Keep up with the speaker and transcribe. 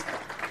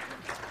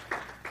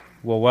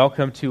Well,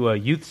 welcome to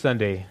Youth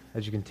Sunday.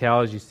 As you can tell,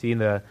 as you see,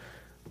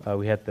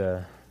 we had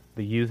the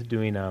youth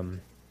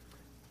doing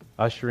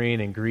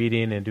ushering and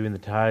greeting and doing the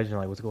tithes, and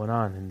like, what's going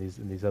on?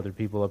 And these other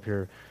people up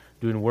here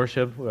doing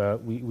worship.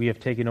 We have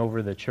taken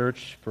over the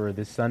church for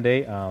this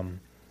Sunday,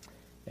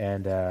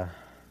 and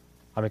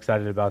I'm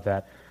excited about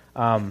that.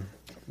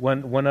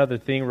 One other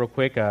thing, real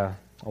quick, I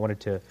wanted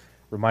to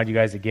remind you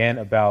guys again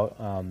about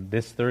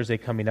this Thursday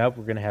coming up.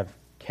 We're going to have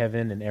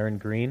Kevin and Erin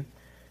Green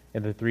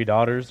and the three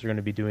daughters. They're going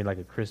to be doing like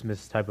a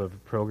Christmas type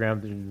of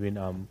program. They're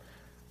doing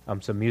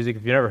some music.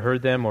 If you've never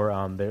heard them, or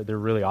they're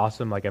really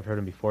awesome. Like, I've heard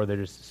them before. They're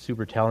just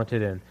super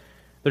talented, and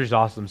they're just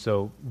awesome.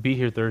 So be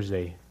here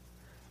Thursday,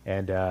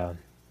 and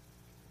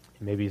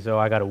maybe so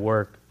I got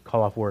to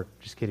call off work.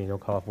 Just kidding, don't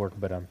call off work.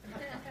 But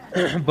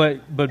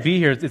but be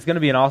here. It's going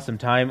to be an awesome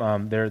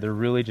time. They're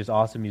really just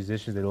awesome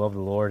musicians. They love the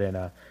Lord,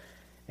 and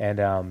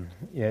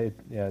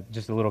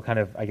just a little kind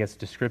of, I guess,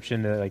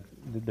 description, like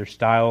their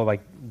style,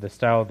 like the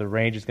style of the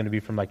range is going to be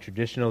from like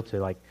traditional to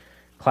like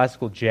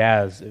classical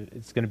jazz.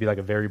 It's going to be like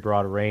a very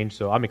broad range,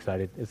 so I'm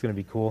excited. It's going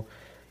to be cool.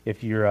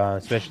 If you're,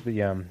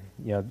 especially,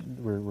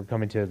 we're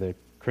coming to the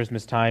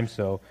Christmas time,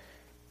 so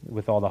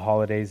with all the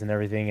holidays and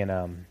everything,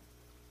 and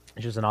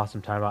it's just an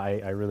awesome time.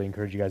 I really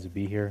encourage you guys to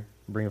be here.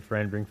 Bring a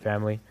friend, bring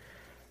family,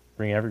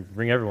 bring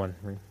everyone.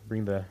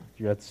 If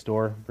you're at the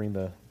store,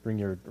 bring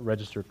your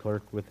register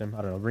clerk with them.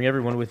 I don't know. Bring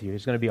everyone with you.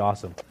 It's going to be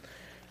awesome.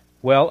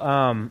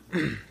 Well,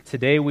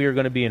 today we are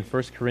going to be in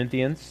 1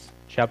 Corinthians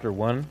chapter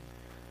 1.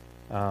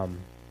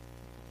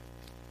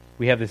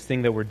 We have this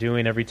thing that we're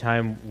doing every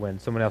time when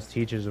someone else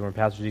teaches or when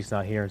Pastor Zeke's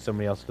not here and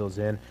somebody else fills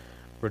in.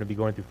 We're going to be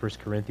going through 1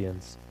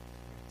 Corinthians.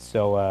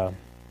 So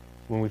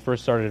when we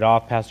first started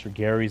off, Pastor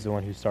Gary's the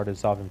one who started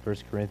us off in 1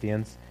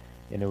 Corinthians,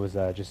 and it was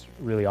just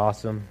really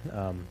awesome.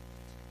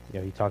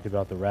 He talked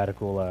about the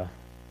radical,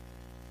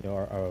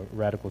 our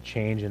radical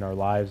change in our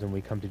lives when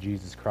we come to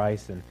Jesus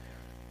Christ, and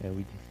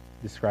we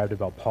described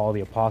about Paul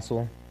the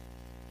Apostle,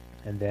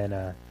 and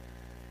then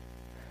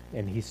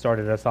and he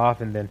started us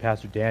off, and then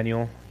Pastor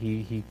Daniel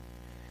he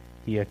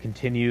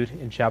continued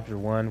in chapter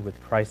 1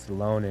 with Christ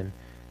alone, and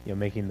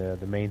making the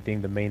main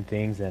thing the main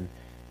things, and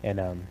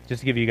just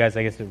to give you guys,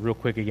 I guess, a real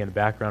quick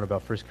background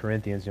about 1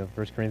 Corinthians. 1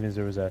 Corinthians,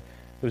 there was an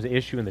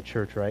issue in the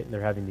church, right? And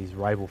they're having these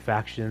rival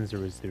factions. There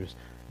was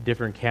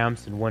different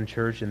camps in one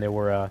church, and they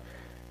were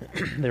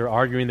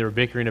arguing, they were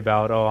bickering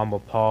about, I'm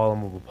of Paul,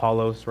 I'm of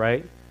Apollos,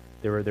 right?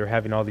 They were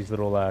having all these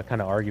little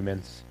kind of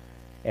arguments,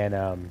 and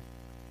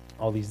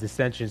all these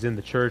dissensions in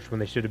the church when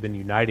they should have been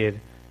united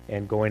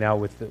and going out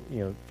with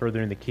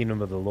furthering the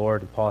kingdom of the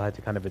Lord. And Paul had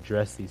to kind of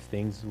address these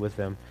things with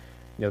them.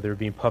 They were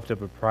being puffed up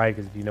with pride,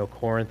 because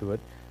Corinth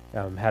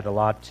had a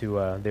lot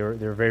to. They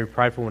were very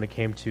prideful when it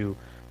came to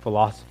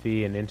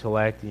philosophy and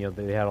intellect.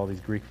 They had all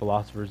these Greek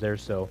philosophers there,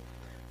 so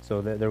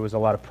there was a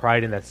lot of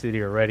pride in that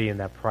city already, and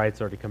that pride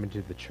started coming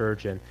to the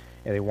church, and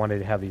they wanted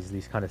to have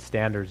these kind of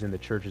standards in the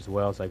church as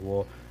well. It's like,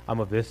 well, I'm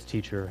of this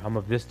teacher,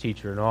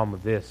 no, I'm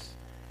of this,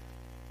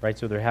 right?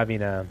 So they're having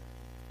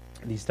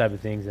these type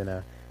of things,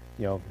 and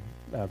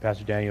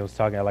Pastor Daniel was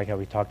talking. I like how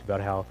he talked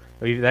about how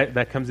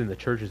that comes in the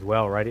church as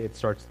well, right? It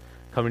starts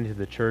coming to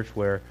the church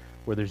where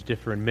there's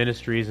different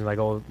ministries, and like,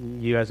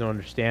 you guys don't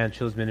understand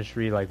Children's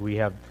ministry. Like, we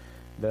have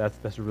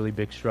that's a really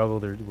big struggle.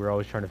 We're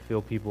always trying to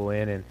fill people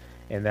in,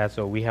 and that's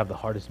so we have the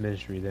hardest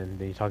ministry. Then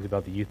he talked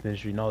about the youth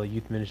ministry, and all the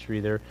youth ministry,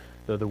 they're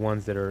the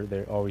ones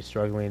they're always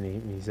struggling.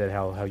 And he said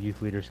how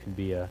youth leaders can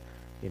be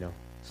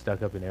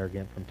stuck up and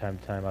arrogant from time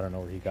to time. I don't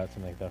know where he got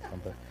something like that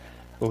from,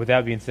 but with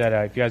that being said,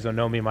 if you guys don't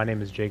know me, my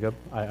name is Jacob.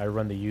 I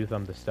run the youth.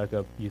 I'm the stuck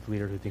up youth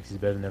leader who thinks he's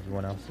better than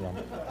everyone else.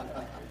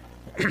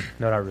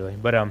 No, not really,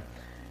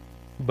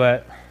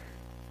 but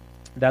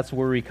that's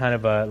where we kind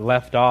of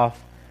left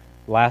off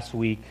last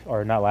week,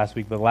 or not last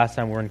week, but last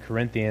time we're in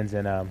Corinthians,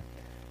 and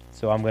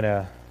so I'm going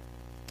to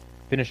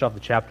finish off the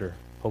chapter,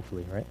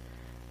 hopefully, right?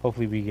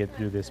 Hopefully we get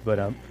through this, but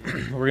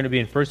we're going to be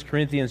in 1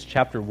 Corinthians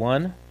chapter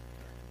 1.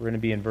 We're going to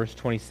be in verse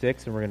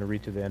 26, and we're going to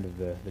read to the end of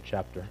the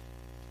chapter.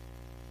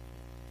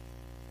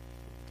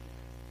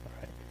 All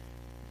right.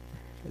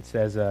 It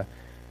says,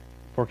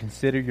 "For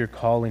consider your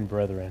calling,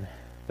 brethren,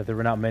 that there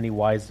were not many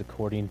wise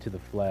according to the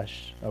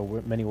flesh,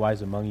 or many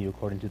wise among you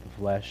according to the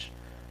flesh,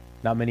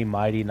 not many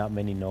mighty, not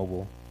many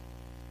noble.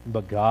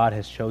 But God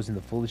has chosen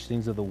the foolish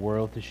things of the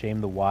world to shame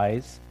the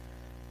wise,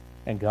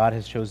 and God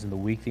has chosen the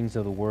weak things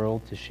of the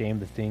world to shame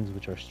the things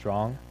which are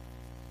strong,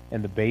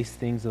 and the base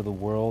things of the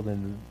world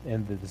and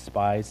the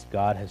despised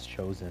God has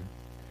chosen,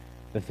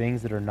 the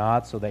things that are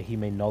not, so that he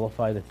may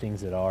nullify the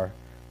things that are,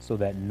 so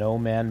that no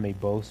man may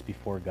boast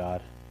before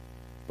God.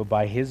 But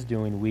by his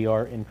doing we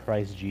are in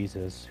Christ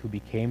Jesus, who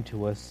became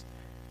to us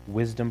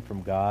wisdom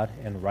from God,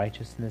 and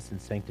righteousness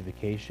and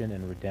sanctification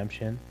and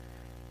redemption,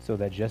 so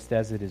that just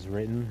as it is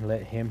written,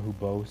 let him who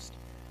boast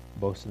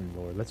in the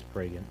Lord." Let's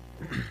pray again.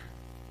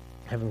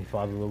 Heavenly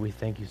Father, Lord, we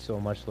thank you so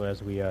much, Lord,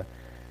 as we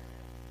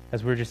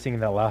were just singing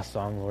that last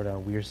song, Lord.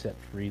 We are set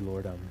free,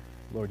 Lord.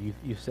 Lord,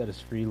 you set us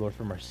free, Lord,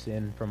 from our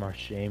sin, from our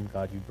shame.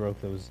 God, you broke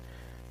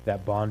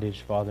that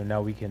bondage, Father.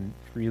 Now we can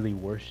freely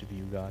worship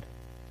you, God.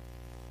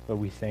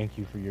 Lord, we thank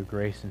you for your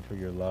grace and for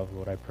your love.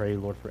 Lord, I pray,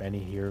 Lord, for any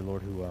here,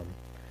 Lord, who,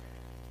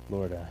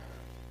 Lord,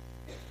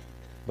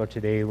 Lord,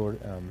 today, Lord,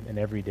 and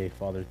every day,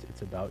 Father,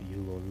 it's about you,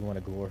 Lord. We want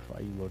to glorify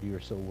you, Lord. You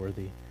are so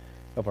worthy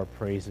of our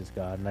praises,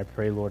 God. And I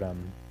pray, Lord,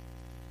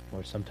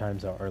 Lord,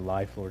 sometimes our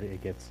life, Lord,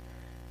 it gets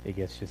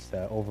just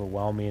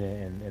overwhelming,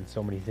 and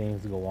so many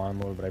things go on,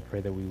 Lord. But I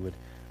pray that we would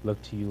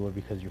look to you, Lord,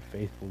 because you're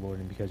faithful, Lord,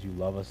 and because you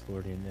love us,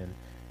 Lord,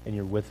 and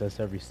you're with us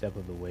every step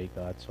of the way,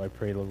 God. So I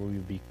pray, Lord, we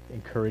would be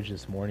encouraged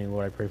this morning,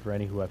 Lord. I pray for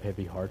any who have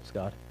heavy hearts,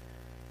 God.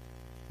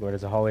 Lord,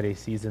 as the holiday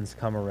seasons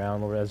come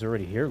around, Lord, as they're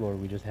already here,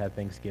 Lord, we just had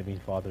Thanksgiving,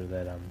 Father,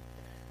 that,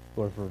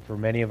 Lord, for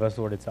many of us,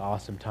 Lord, it's an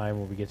awesome time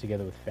where we get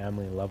together with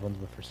family and loved ones,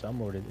 but for some,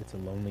 Lord, it's a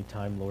lonely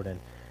time, Lord, and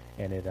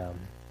it,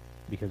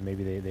 because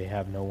maybe they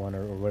have no one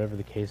or whatever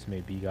the case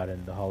may be, God,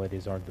 and the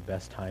holidays aren't the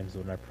best times,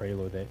 Lord, and I pray,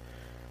 Lord, that,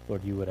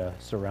 Lord, you would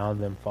surround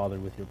them, Father,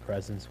 with your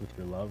presence, with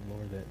your love,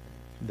 Lord, that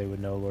they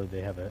would know, Lord,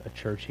 they have a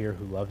church here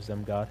who loves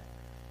them, God,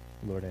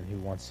 Lord, and who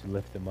wants to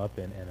lift them up,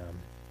 and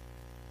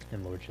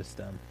Lord,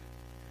 just,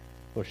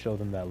 Lord, show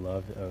them that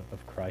love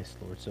of Christ,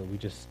 Lord. So we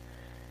just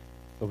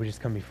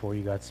come before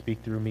you, God. Speak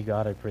through me,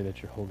 God. I pray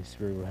that your Holy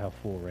Spirit will have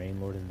full reign,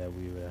 Lord, and that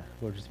we would,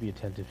 Lord, just be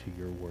attentive to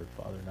your word,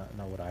 Father,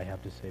 not what I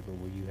have to say, but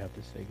what you have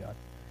to say, God.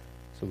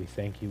 So we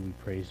thank you. We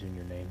praise you in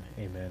your name.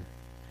 Amen.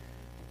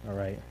 All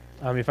right.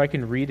 If I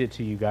can read it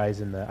to you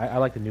guys I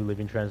like the New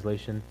Living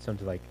Translation.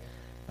 Something like,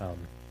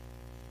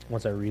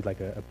 once I read like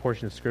a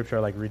portion of Scripture,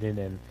 I like reading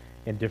it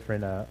in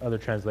different other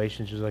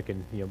translations, just so I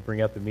can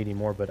bring up the meaning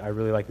more. But I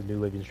really like the New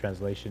Living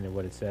Translation and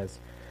what it says.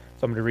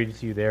 So I'm going to read it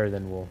to you there,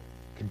 then we'll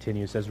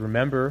continue. It says,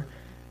 "Remember,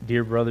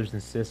 dear brothers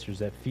and sisters,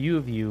 that few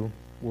of you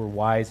were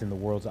wise in the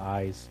world's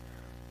eyes,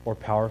 or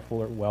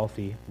powerful or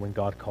wealthy when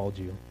God called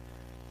you.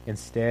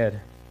 Instead,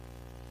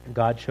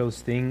 God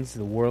chose things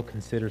the world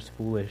considers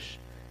foolish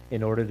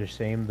in order to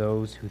shame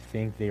those who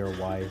think they are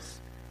wise.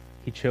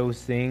 He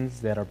chose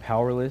things that are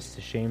powerless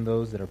to shame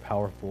those that are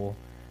powerful.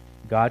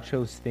 God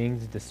chose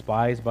things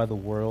despised by the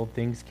world,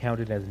 things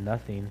counted as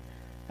nothing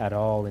at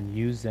all, and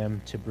used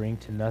them to bring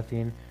to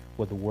nothing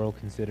what the world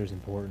considers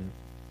important.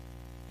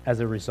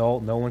 As a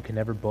result, no one can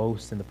ever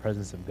boast in the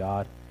presence of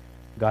God.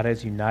 God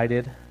has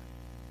united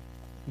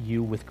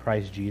you with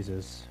Christ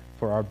Jesus.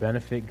 For our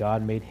benefit,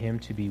 God made him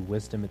to be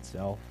wisdom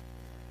itself.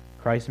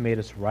 Christ made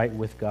us right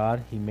with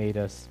God. He made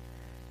us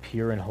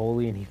pure and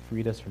holy, and he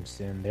freed us from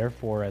sin.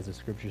 Therefore, as the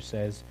scripture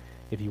says,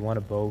 if you want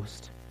to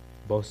boast,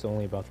 boast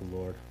only about the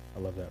Lord." I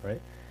love that,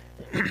 right?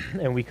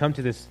 And we come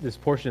to this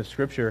portion of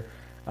scripture,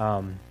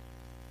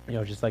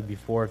 just like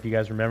before. If you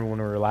guys remember when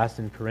we were last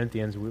in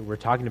Corinthians, we were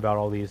talking about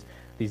all these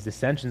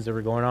dissensions that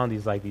were going on,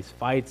 these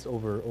fights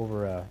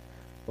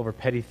over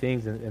petty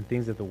things and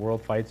things that the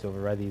world fights over,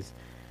 right? These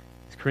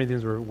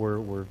Corinthians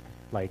were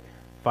like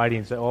fighting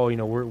and say,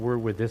 we're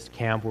with this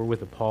camp, we're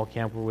with the Paul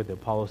camp, we're with the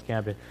Apollos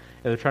camp, and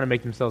they're trying to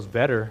make themselves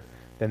better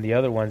than the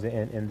other ones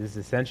in this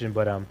dissension.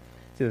 But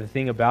so the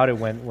thing about it,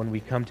 when we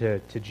come to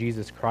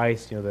Jesus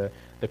Christ,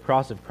 the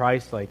cross of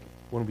Christ, like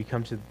when we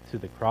come to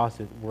the cross,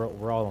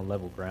 we're all on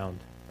level ground,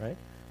 right?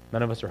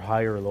 None of us are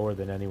higher or lower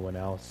than anyone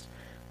else.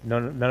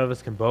 None of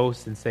us can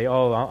boast and say,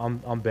 "Oh,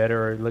 I'm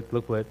better." Or,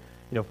 look what,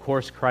 of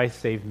course Christ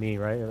saved me,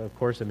 right? Of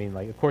course,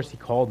 of course he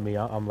called me.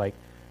 I'm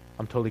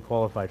totally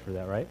qualified for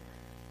that, right?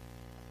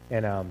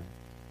 And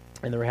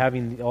they were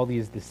having all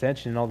these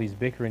dissension and all these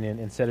bickering, and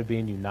instead of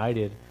being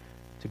united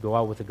to go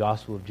out with the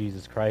gospel of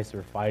Jesus Christ,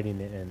 they're fighting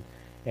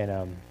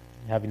and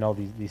having all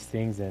these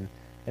things, and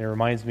it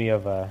reminds me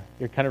of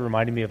it kind of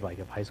reminded me of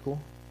high school,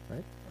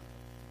 right?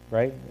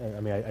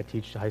 I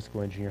teach high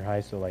school and junior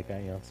high, so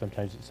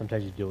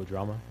sometimes you deal with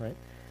drama, right?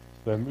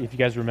 But if you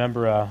guys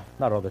remember,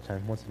 not all the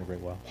time, once in a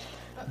great while,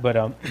 but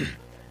I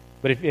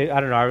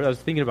don't know, I was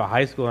thinking about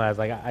high school, and I was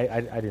like,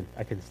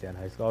 I couldn't stand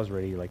high school. I was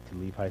ready to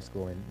leave high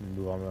school and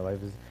move on with my life.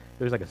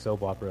 It was like a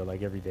soap opera,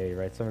 every day,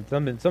 right?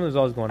 Something was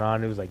always going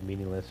on. It was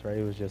meaningless, right?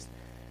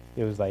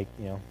 It was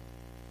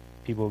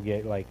people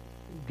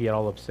get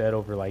all upset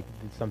over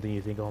something.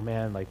 You think, oh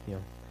man,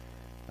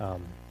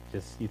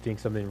 just you think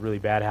something really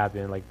bad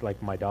happened.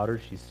 Like my daughter,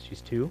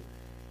 she's 2,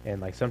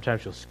 and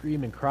sometimes she'll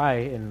scream and cry,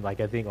 and I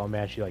think, oh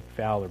man, she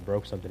fouled or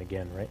broke something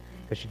again, right?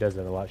 Because she does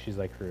that a lot. She's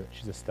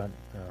she's a stunt.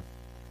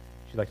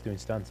 She likes doing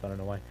stunts. I don't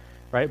know why,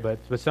 right? But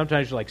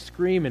sometimes she'll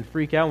scream and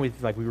freak out.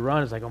 And we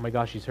run. It's oh my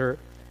gosh, she's hurt,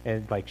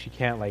 and she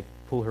can't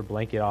pull her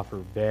blanket off her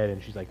bed,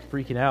 and she's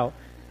freaking out.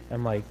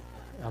 I'm like,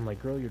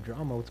 girl, your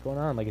drama. What's going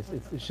on?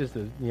 It's just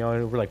and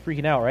we're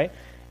freaking out, right?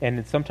 And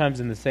it's sometimes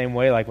in the same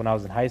way, when I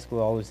was in high school,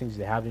 all those things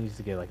that happened, used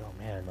to get oh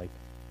man,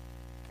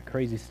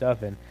 crazy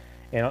stuff, and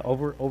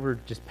over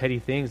just petty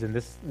things. And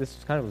this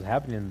was kind of what's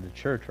happening in the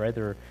church, right?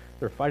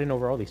 They're fighting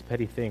over all these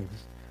petty things.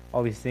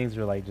 All these things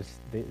are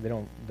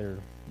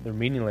they're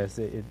meaningless.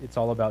 It's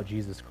all about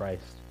Jesus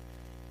Christ.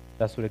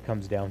 That's what it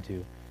comes down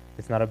to.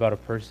 It's not about a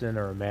person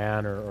or a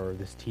man or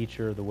this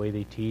teacher, the way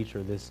they teach,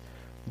 or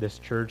this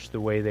church,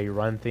 the way they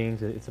run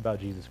things. It's about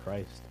Jesus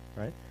Christ,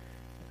 right?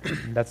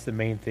 That's the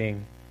main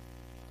thing.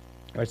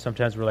 Right?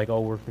 Sometimes we're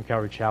we're from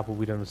Calvary Chapel.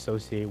 We don't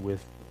associate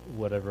with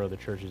whatever other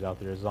churches out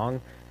there. As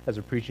long as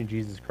we're preaching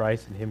Jesus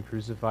Christ and Him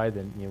crucified,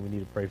 then we need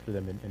to pray for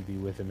them and be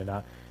with Him and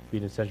not be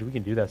an essential. We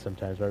can do that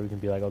sometimes, right? We can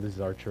be like, oh, this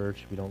is our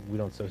church. We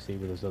don't associate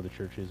with those other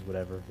churches,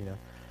 whatever,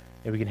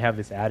 and we can have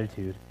this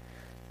attitude.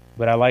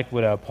 But I like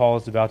what Paul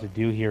is about to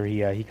do here.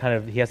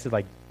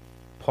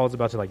 Paul's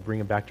about to bring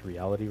him back to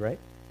reality, right?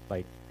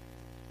 Like,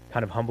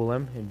 kind of humble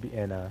him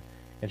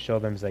and show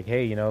them, it's like,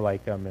 hey,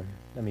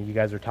 you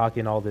guys are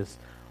talking all this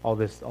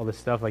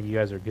stuff, like you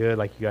guys are good,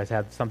 like you guys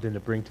had something to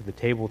bring to the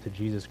table to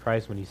Jesus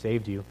Christ when He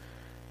saved you,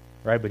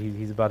 right? But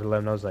he's about to let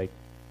them know, it's like,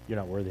 you're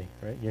not worthy,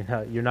 right?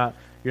 You're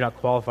not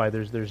qualified.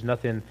 There's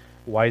nothing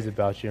wise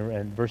about you.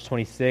 And verse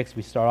 26,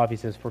 we start off. He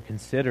says, "For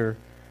consider,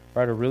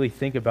 right, or really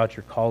think about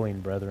your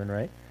calling, brethren."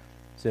 Right?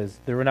 It says,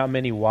 "There were not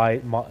many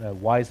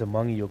wise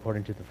among you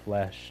according to the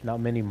flesh, not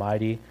many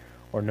mighty,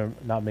 or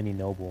not many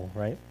noble."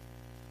 Right?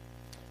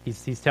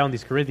 He's telling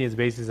these Corinthians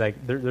basically,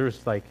 like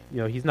there's like,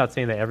 he's not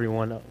saying that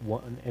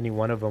any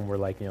one of them were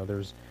like,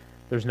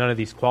 there's none of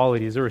these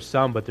qualities. There were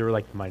some, but they were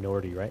like the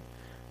minority, right?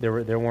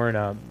 There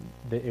weren't.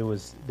 It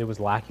was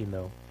lacking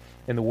though.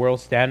 In the world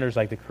standards,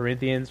 like the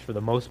Corinthians, for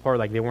the most part,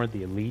 like they weren't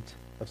the elite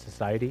of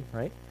society,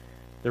 right?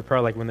 They're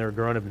probably like when they were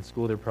growing up in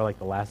school, they're probably like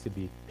the last to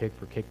be picked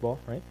for kickball,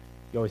 right?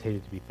 You always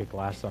hated to be picked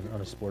last on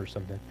a sport or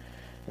something,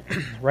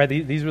 right?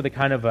 These were the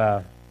kind of,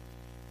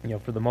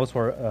 for the most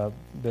part,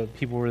 the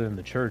people within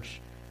the church,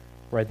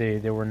 right?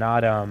 They were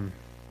not,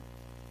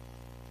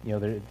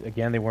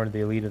 they weren't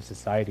the elite of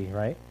society,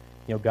 right?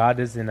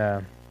 God isn't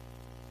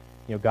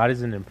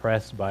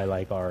impressed by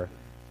like our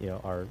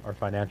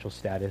financial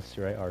status,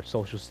 right? Our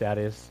social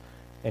status,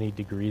 any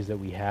degrees that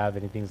we have,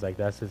 any things like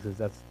that.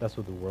 That's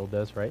what the world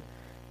does, right?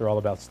 They're all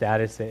about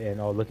status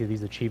and oh, look at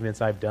these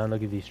achievements I've done,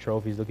 look at these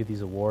trophies, look at these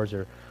awards,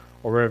 or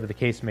whatever the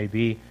case may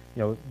be.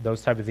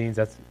 Those type of things.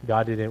 That's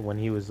God didn't when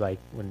He was like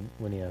when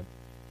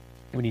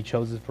He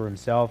chose it for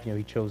Himself.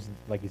 He chose,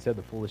 like He said,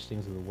 the foolish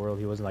things of the world.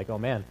 He wasn't like, oh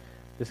man,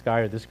 this guy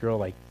or this girl,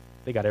 like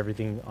they got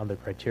everything on the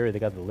criteria, they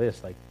got the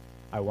list, like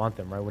I want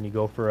them, right? When you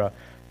go for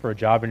a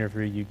job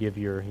interview, you give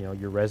your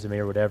resume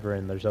or whatever,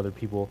 and there's other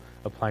people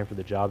applying for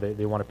the job.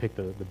 They want to pick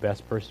the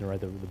best person,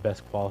 right? The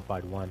best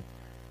qualified one,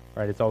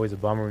 right? It's always a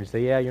bummer when you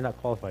say, yeah, you're not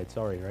qualified,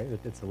 sorry, right?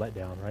 It's a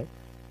letdown, right?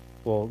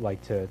 Well,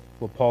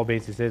 what Paul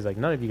basically says, like,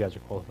 none of you guys are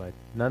qualified.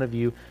 None of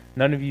you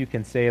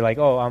can say like,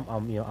 oh,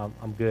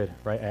 I'm good,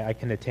 right? I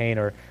can attain,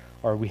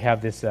 or we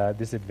have this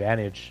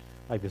advantage,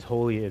 like this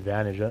holy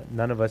advantage.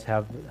 None of us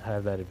have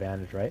that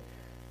advantage, right?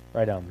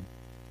 Right?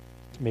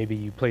 Maybe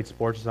you played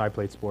sports, and I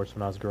played sports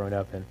when I was growing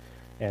up, and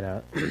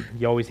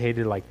you always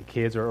hated like the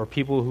kids or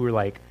people who were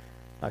like,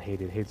 not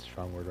hated, hate's a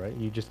strong word, right?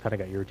 You just kind of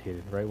got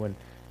irritated, right? When,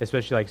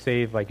 especially like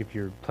say if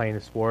you're playing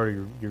a sport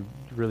or you're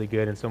really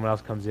good and someone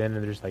else comes in and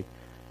they're just like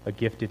a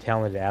gifted,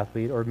 talented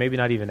athlete, or maybe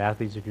not even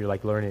athletes, if you're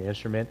like learning an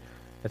instrument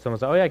and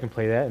someone's like, oh yeah, I can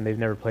play that, and they've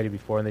never played it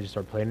before, and they just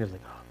start playing it, it's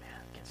like, oh man,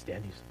 I can't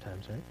stand you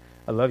sometimes, right?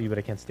 I love you, but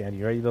I can't stand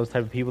you, right? Those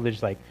type of people, they're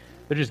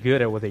just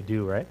good at what they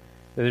do, right?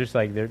 They're just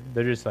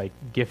like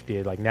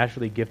gifted, like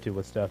naturally gifted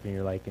with stuff, and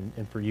you're like,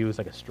 and for you it's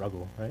like a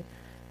struggle, right?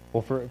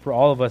 Well, for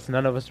all of us,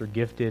 none of us are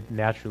gifted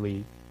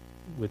naturally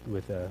with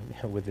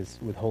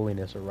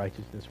holiness or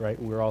righteousness, right?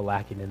 We're all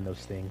lacking in those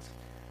things.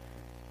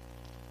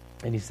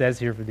 And he says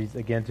here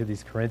to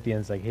these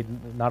Corinthians, like, hey,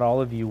 not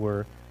all of you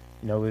were,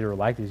 they were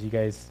like this. You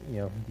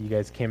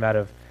guys came out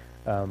of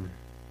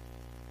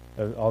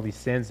all these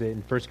sins.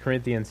 In 1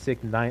 Corinthians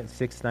 6,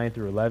 9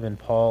 through 11,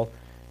 Paul,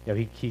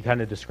 he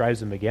kind of describes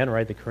them again,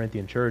 right? The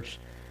Corinthian church.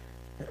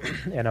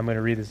 And I'm going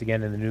to read this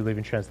again in the New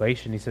Living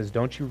Translation. He says,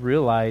 "Don't you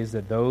realize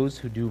that those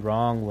who do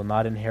wrong will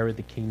not inherit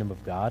the kingdom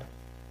of God?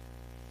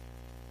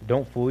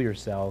 Don't fool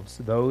yourselves.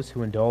 Those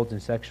who indulge in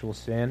sexual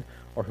sin,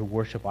 or who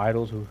worship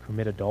idols, who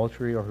commit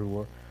adultery, or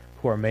who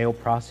are male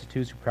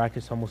prostitutes, who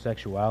practice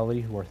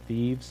homosexuality, who are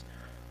thieves,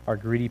 are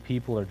greedy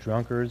people, or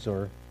drunkards,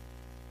 or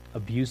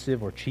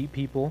abusive or cheat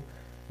people,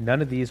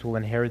 none of these will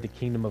inherit the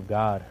kingdom of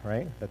God."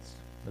 Right? That's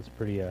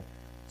pretty.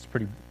 It's a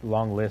pretty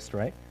long list,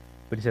 right?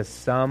 But he says,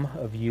 "Some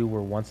of you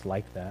were once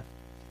like that,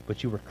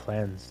 but you were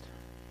cleansed.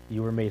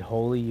 You were made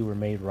holy. You were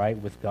made right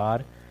with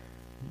God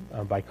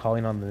by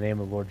calling on the name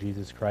of the Lord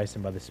Jesus Christ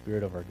and by the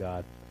Spirit of our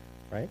God."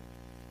 Right?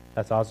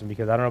 That's awesome,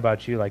 because I don't know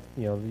about you, like,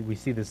 we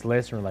see this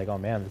list and we're like, oh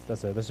man,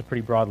 that's a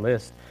pretty broad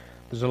list.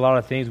 There's a lot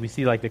of things we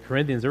see, like the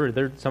Corinthians.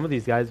 Some of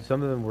these guys,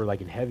 some of them were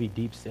like in heavy,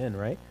 deep sin,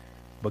 right?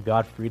 But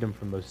God freed them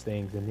from those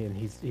things, and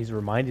he's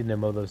reminding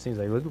them of those things.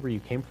 Like, look at where you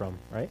came from,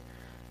 right?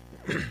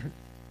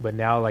 But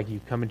now, like,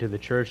 you come into the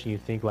church and you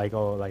think like,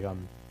 oh, like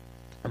I'm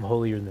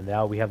holier than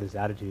thou. We have this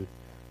attitude.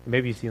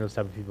 Maybe you've seen those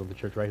type of people in the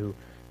church, right? Who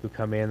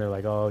come in, they're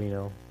like,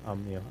 oh,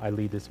 I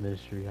lead this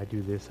ministry, I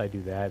do this, I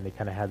do that, and they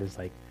kind of have this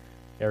like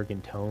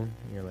arrogant tone.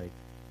 And you're like,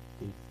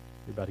 dude,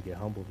 you're about to get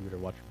humbled. You better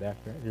watch your back,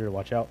 right? You better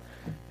watch out,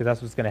 because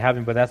that's what's going to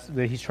happen. But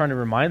he's trying to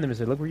remind them and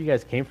say, look where you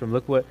guys came from.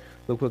 Look what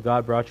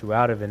God brought you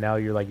out of, and now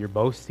you're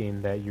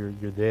boasting that you're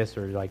this,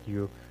 or like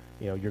you're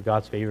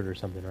God's favorite or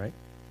something, right?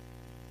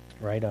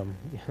 Right?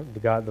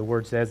 The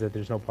word says that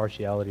there's no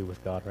partiality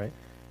with God, right?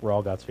 We're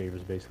all God's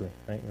favorites, basically,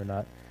 right?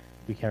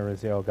 We can't really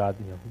say, oh, God,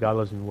 God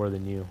loves me more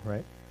than you,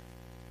 right?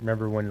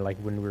 remember when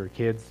we were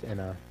kids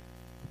and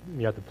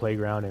you're at the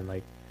playground and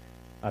like,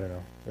 I don't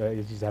know,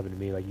 it just happened to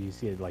me. Like you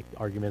see like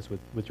arguments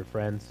with your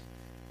friends.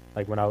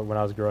 Like when I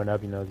was growing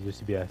up, there used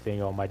to be a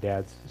thing, oh, my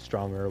dad's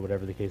stronger or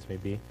whatever the case may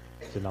be.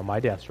 So no, my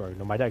dad's stronger.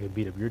 No, my dad could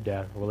beat up your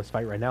dad. Well, let's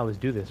fight right now. Let's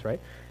do this, right?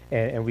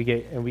 And we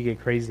get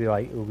crazy,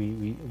 like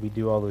we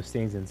do all those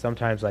things. And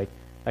sometimes like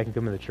I can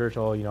come in the church,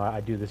 oh,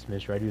 I do this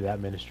ministry, I do that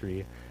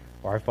ministry,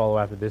 or I follow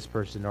after this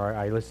person, or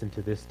I listen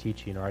to this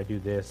teaching, or I do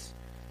this,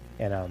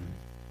 and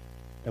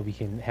we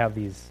can have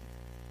these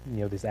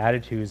these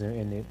attitudes,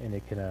 and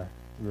it can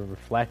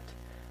reflect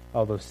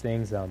all those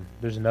things.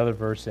 There's another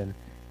verse in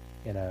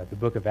the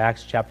book of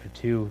Acts chapter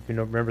 2. If you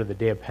remember the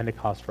day of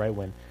Pentecost, right,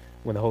 when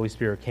the Holy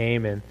Spirit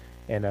came and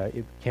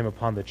it came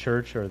upon the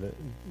church, or the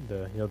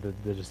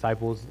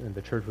disciples, and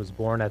the church was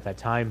born at that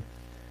time,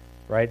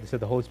 right? So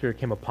the Holy Spirit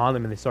came upon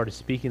them and they started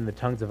speaking in the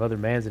tongues of other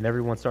men, and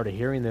everyone started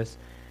hearing this,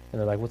 and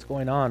they're like, what's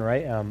going on,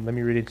 right? Let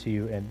me read it to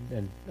you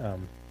in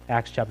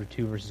Acts chapter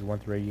 2 verses 1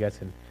 through 8. You guys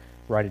can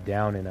write it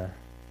down and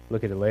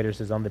look at it later. It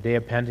says, on the day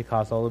of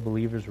Pentecost, all the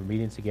believers were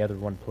meeting together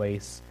in one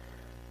place.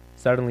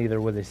 Suddenly there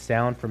was a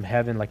sound from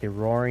heaven like a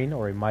roaring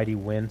or a mighty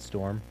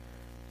windstorm,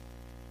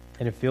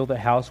 and it filled the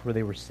house where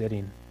they were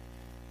sitting.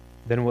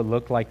 Then what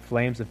looked like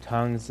flames of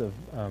tongues of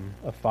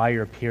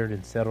fire appeared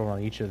and settled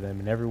on each of them,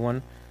 and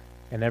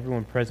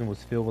everyone present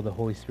was filled with the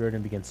Holy Spirit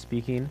and began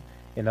speaking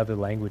in other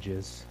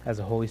languages, as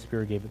the Holy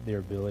Spirit gave it their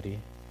ability.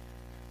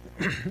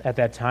 At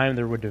that time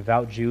there were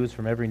devout Jews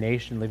from every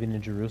nation living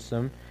in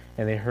Jerusalem,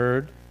 and they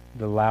heard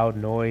the loud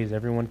noise.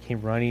 Everyone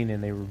came running,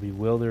 and they were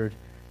bewildered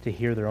to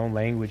hear their own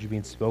language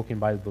being spoken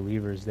by the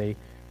believers. They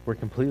were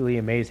completely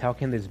amazed. How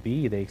can this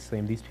be? They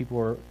exclaimed. These people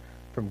are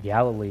from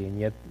Galilee, and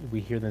yet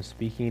we hear them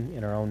speaking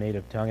in our own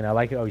native tongue. And I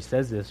like how he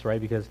says this,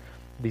 right? Because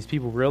these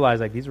people realize,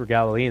 like, these were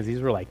Galileans.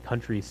 These were like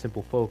country,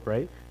 simple folk,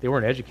 right? They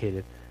weren't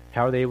educated.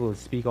 How are they able to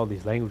speak all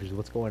these languages?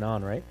 What's going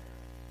on, right?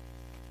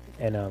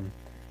 And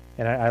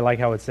I like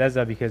how it says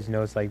that, because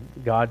it's like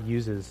God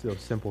uses those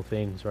simple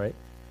things, right,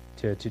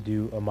 to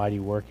do a mighty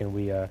work. And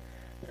we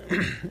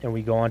and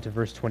we go on to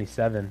verse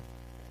 27,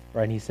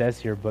 right? And he says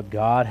here, but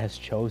God has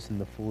chosen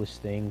the foolish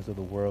things of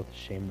the world to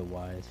shame the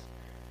wise,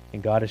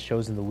 and God has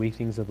chosen the weak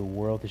things of the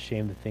world to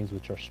shame the things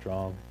which are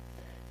strong,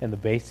 and the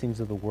base things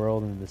of the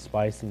world and the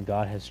despising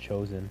God has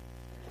chosen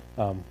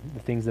the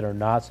things that are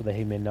not, so that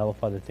he may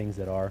nullify the things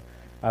that are.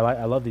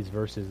 I love these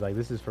verses. Like,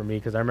 this is for me,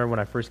 because I remember when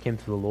I first came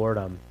to the Lord,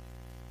 and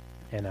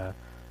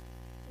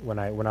when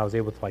I was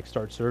able to like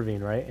start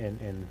serving, right,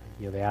 and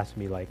they asked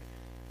me, like,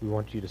 we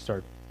want you to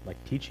start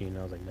like teaching, and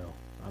I was like, no,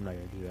 I'm not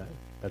going to do that.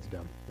 That's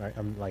dumb, right?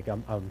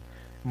 I'm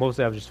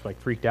mostly I was just like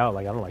freaked out.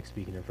 Like, I don't like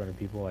speaking in front of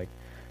people. Like,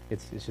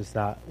 it's just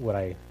not what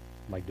I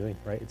like doing,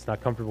 right? It's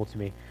not comfortable to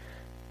me.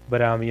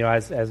 But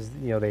as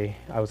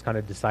I was kind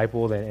of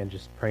discipled and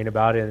just praying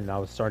about it, and I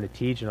was starting to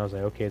teach, and I was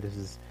like, okay, this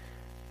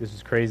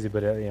is crazy.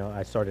 But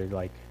I started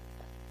like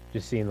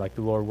just seeing like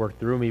the Lord work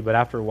through me. But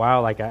after a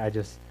while, like I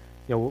just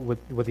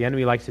what the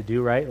enemy likes to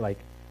do, right? Like,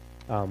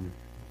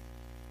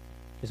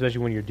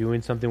 especially when you're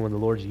doing something, when the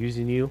Lord's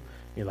using you,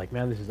 you're like,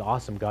 man, this is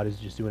awesome. God is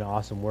just doing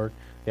awesome work.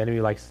 The enemy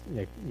likes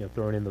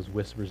throwing in those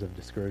whispers of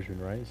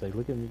discouragement, right? It's like,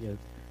 look at me.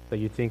 So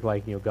you think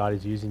like God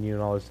is using you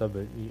and all this stuff,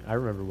 but I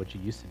remember what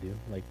you used to do,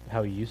 like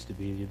how you used to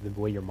be, the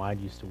way your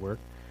mind used to work,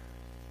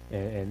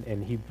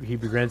 and he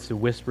begins to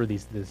whisper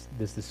this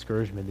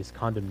discouragement, these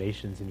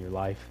condemnations in your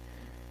life,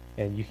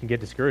 and you can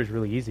get discouraged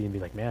really easy and be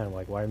like, man,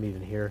 like, why am I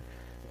even here?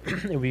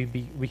 And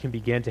we can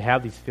begin to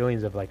have these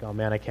feelings of like, oh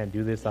man, I can't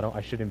do this.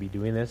 I shouldn't be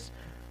doing this,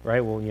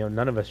 right? Well,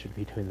 none of us should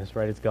be doing this,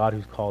 right? It's God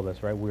who's called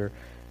us, right? We're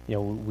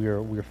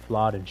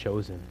flawed and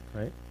chosen,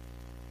 right?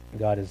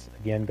 God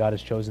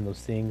has chosen those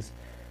things.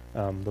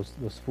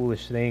 Those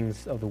foolish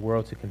things of the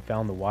world to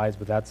confound the wise,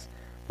 but that's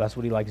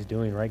what he likes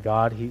doing, right?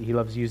 God, he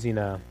loves using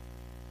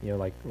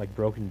like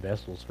broken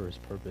vessels for his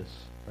purpose,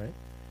 right?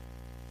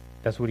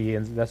 That's what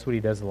he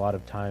does a lot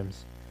of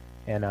times,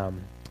 and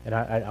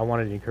I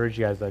wanted to encourage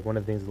you guys. Like, one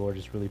of the things the Lord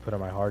just really put on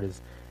my heart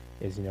is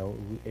I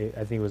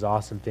think it was an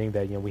awesome thing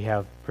that we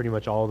have pretty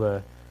much all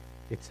the,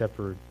 except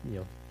for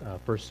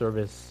first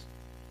service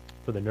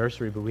for the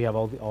nursery, but we have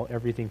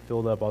everything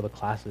filled up, all the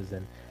classes,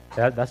 and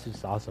that's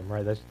just awesome,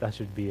 right? That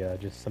should be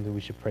just something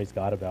we should praise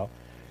God about,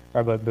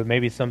 right? But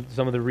maybe some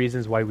of the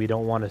reasons why we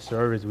don't want to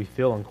serve is we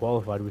feel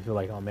unqualified. We feel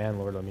like, oh man,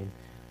 Lord, I mean,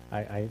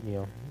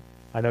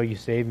 I know you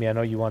saved me, I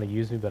know you want to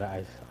use me, but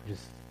I'm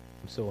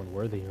so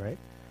unworthy, right?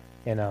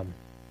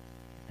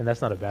 And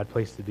that's not a bad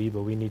place to be,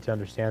 but we need to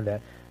understand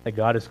that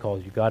God has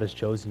called you, God has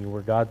chosen you.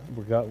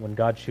 When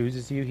God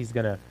chooses you, He's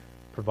going to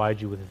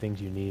provide you with the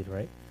things you need,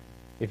 right?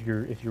 If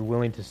you're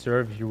willing to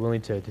serve, if you're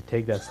willing to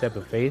take that step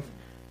of faith,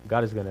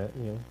 God is going to,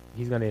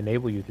 He's going to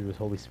enable you through His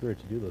Holy Spirit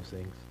to do those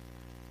things,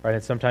 right?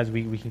 And sometimes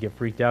we can get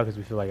freaked out because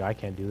we feel like, I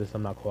can't do this,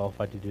 I'm not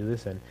qualified to do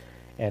this, and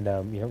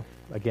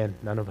again,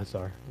 none of us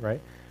are,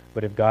 right?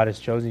 But if God has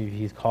chosen you,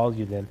 He's called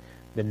you, then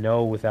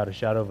know without a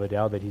shadow of a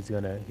doubt that He's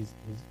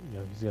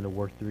gonna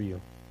work through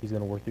you. He's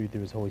gonna work through you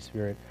through His Holy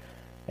Spirit,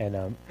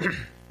 and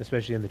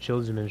especially in the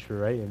children's ministry,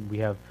 right? And we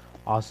have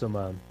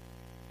awesome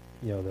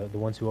the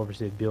ones who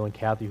oversee Bill and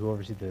Kathy, who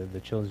oversee the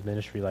children's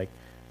ministry, like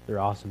they're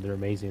awesome, they're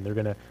amazing. They're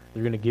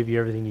gonna give you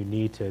everything you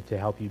need to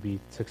help you be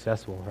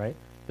successful, right?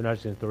 They're not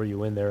just gonna throw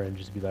you in there and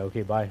just be like,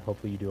 okay, bye.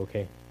 Hopefully you do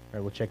okay. Right?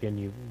 We'll check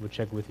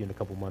with you in a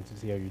couple months to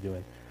see how you're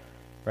doing.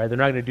 Right? They're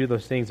not gonna do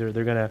those things. They're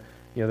gonna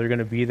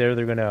be there.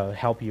 They're gonna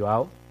help you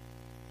out.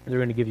 They're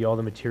gonna give you all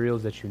the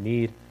materials that you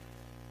need.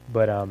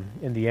 But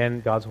in the end,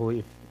 if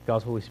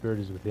God's Holy Spirit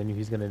is within you,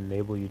 He's gonna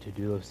enable you to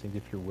do those things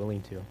if you're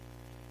willing to.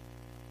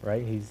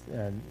 Right?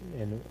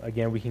 And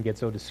again, we can get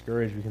so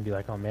discouraged. We can be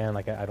like, oh man,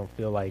 like I don't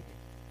feel like,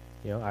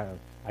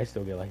 I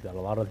still get like that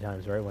a lot of the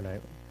times, right?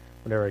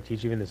 Whenever I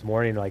teach, even this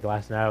morning, like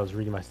last night, I was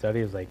reading my study.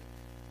 I was like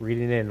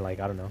reading it, and like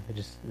I don't know, it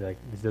just like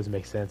this doesn't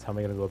make sense. How am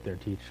I going to go up there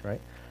and teach,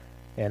 right?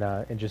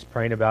 And just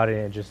praying about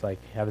it, and just like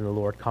having the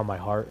Lord calm my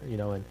heart,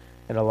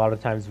 and a lot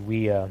of times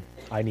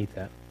I need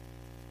that.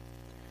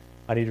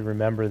 I need to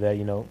remember that,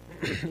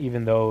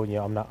 even though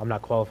I'm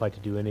not qualified to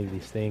do any of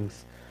these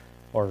things,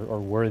 or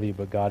worthy,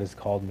 but God has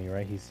called me,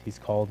 right? He's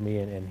called me,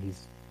 and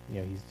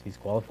He's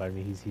qualified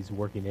me. He's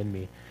working in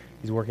me.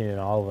 He's working in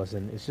all of us,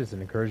 and it's just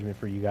an encouragement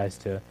for you guys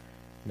to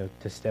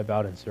step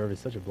out and serve. It's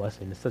such a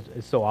blessing.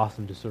 It's so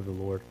awesome to serve the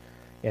Lord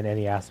in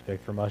any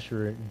aspect, from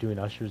doing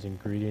ushers and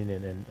greeting,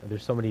 and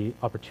there's so many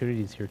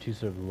opportunities here to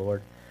serve the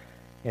Lord,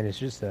 and it's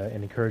just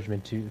an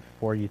encouragement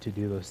for you to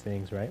do those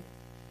things, right?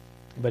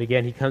 But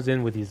again, He comes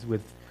in with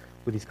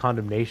these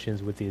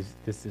condemnations, with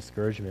this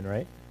discouragement,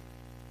 right?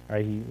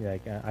 Right?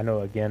 I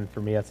know, again,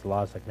 for me that's a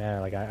lot. It's like,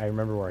 man, like I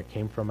remember where I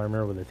came from. I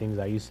remember the things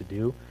I used to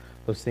do.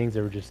 Those things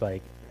that were just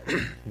like,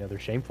 they're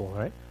shameful,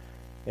 right?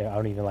 Yeah, I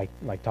don't even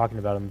like talking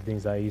about them. The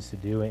things I used to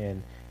do,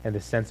 and the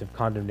sense of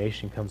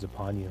condemnation comes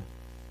upon you.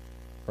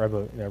 Right?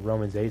 But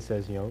Romans 8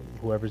 says,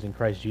 whoever's in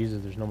Christ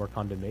Jesus, there's no more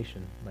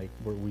condemnation. Like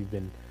we've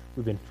been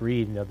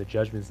freed. The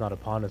judgment's not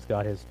upon us.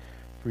 God has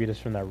freed us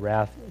from that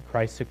wrath.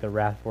 Christ took the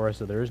wrath for us,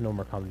 so there is no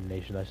more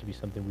condemnation. That should be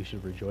something we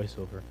should rejoice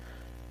over.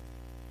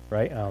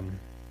 Right?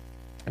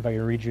 If I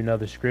can read you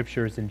another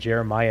scripture, it's in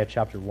Jeremiah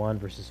chapter 1,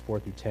 verses 4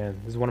 through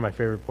 10. This is one of my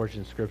favorite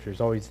portions of scripture.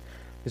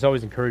 This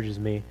always encourages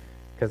me,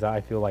 because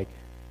I feel like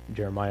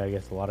Jeremiah, I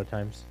guess, a lot of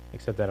times,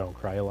 except that I don't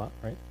cry a lot,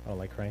 right? I don't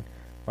like crying.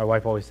 My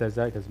wife always says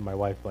that, because my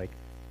wife,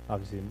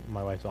 obviously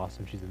my wife's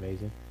awesome. She's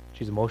amazing.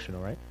 She's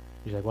emotional, right?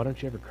 She's like, why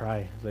don't you ever cry?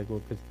 I was like,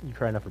 well, because you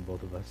cry enough for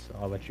both of us, so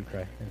I'll let you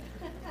cry.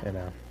 And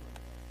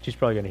she's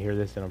probably going to hear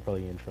this, and I'm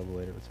probably in trouble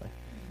later. It's fine.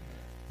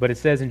 But it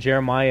says in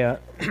Jeremiah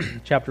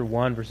chapter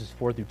 1, verses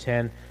 4 through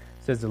 10, it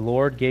says, the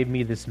Lord gave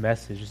me this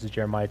message. This is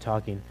Jeremiah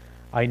talking.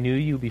 I knew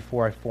you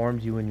before I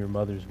formed you in your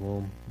mother's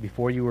womb.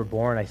 Before you were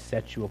born, I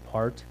set you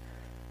apart,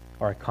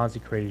 or I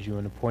consecrated you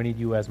and appointed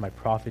you as my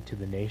prophet to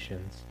the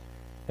nations.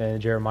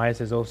 And Jeremiah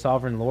says, O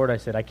sovereign Lord, I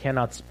said, I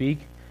cannot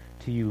speak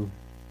to you.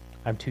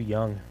 I'm too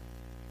young.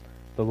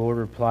 The Lord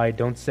replied,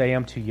 don't say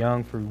I'm too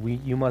young, for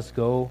you must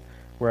go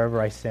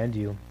wherever I send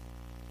you,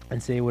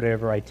 and say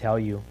whatever I tell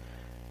you.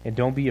 And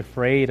don't be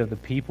afraid of the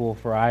people,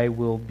 for I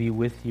will be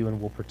with you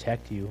and will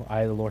protect you.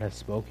 I, the Lord, have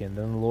spoken.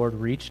 Then the Lord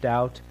reached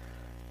out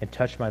and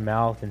touched my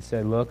mouth and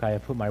said, look, I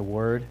have put my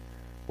words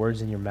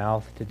in your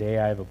mouth. Today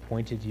I have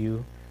appointed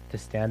you to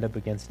stand up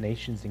against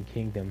nations and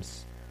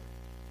kingdoms.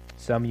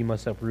 Some you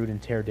must uproot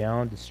and tear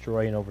down,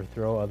 destroy and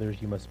overthrow.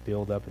 Others you must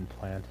build up and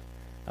plant.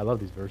 I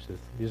love these verses.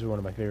 These are one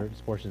of my favorite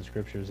portions of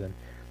scriptures, and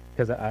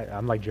because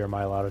I'm like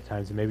Jeremiah a lot of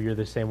times, and maybe you're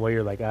the same way.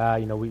 You're like,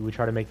 we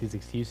try to make these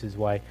excuses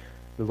why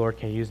the Lord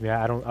can't use me.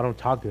 I don't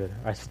talk good.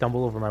 I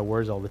stumble over my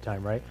words all the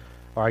time, right?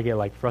 Or I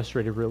get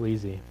frustrated real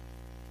easy.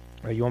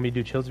 Right? You want me to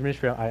do children's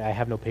ministry? I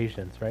have no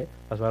patience, right?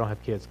 That's why I don't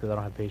have kids, because I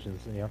don't have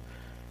patience, or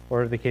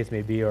whatever the case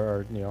may be,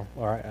 or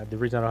the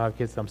reason I don't have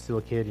kids is I'm still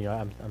a kid,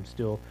 I'm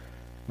still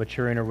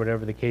maturing, or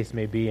whatever the case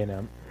may be.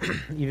 And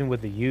even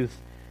with the youth,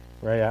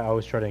 right, I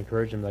always try to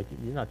encourage them, like,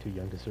 you're not too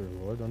young to serve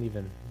the Lord. Don't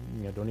even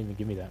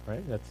give me that,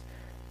 right?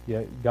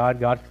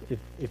 God,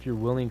 if you're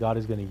willing, God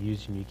is going to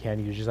use you, and you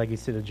can use. Just like He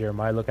said to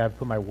Jeremiah, look, I've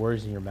put my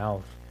words in your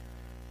mouth.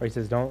 Or He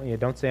says,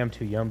 don't say I'm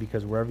too young,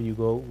 because wherever you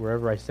go,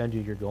 wherever I send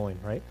you, you're going,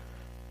 right?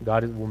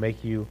 God will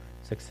make you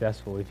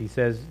successful. If He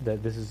says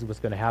that this is what's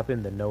going to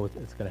happen, then know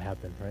it's going to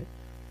happen, right?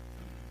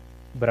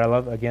 But I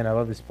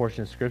love this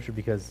portion of scripture,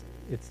 because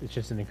it's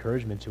just an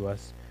encouragement to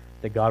us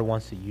that God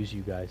wants to use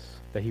you guys,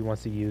 that He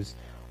wants to use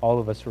all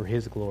of us for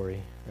His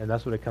glory. And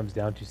that's what it comes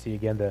down to. See,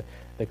 again,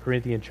 the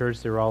Corinthian church,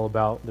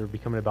 they're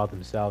becoming about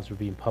themselves. They're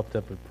being puffed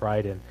up with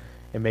pride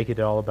and make it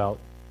all about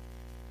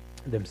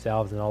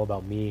themselves and all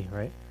about me,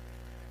 right?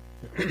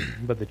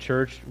 But the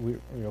church,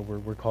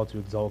 we're called to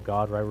exalt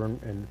God, right?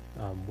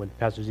 When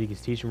Pastor Zeke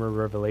is teaching, we're in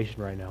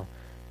Revelation right now.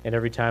 And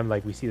every time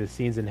we see the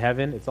scenes in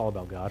heaven, it's all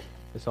about God.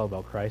 It's all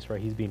about Christ, right?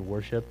 He's being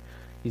worshipped.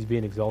 He's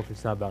being exalted.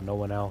 It's not about no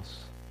one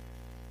else,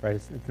 right?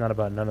 It's not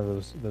about none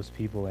of those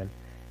people.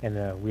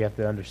 And we have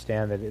to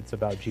understand that it's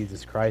about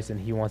Jesus Christ,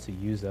 and He wants to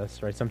use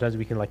us, right? Sometimes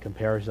we can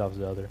compare ourselves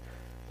to other.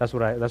 That's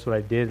what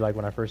I did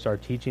when I first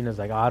started teaching. Is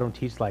I don't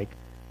teach like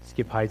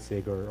Skip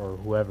Heitzig or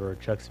whoever, or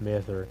Chuck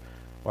Smith, or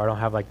I don't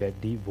have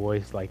that deep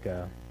voice can't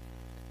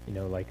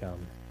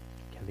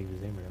think of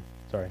his name right now.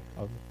 Sorry,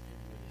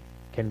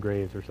 Ken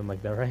Graves or something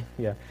like that, right?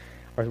 Yeah,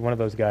 or one of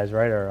those guys,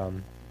 right?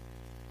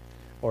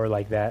 Or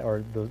like that,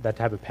 or that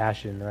type of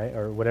passion, right?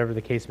 Or whatever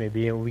the case may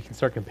be, and we can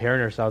start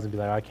comparing ourselves and be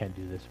like, oh, I can't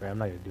do this, right? I'm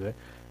not going to do it,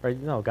 right?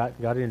 No, God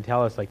didn't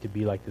tell us like to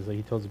be like this. Like,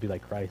 he told us to be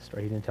like Christ,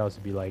 right? He didn't tell us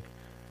to be like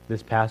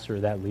this pastor, or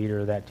that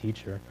leader, or that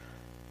teacher,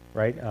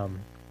 right?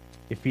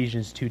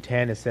 Ephesians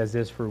 2:10, it says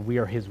this: "For we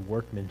are His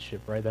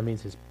workmanship," right? That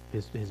means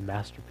His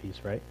masterpiece,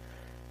 right?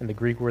 And the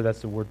Greek word,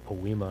 that's the word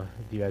poema.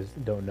 If you guys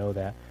don't know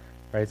that,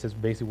 right? It says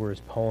basically we're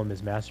His poem,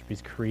 His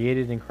masterpiece,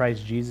 created in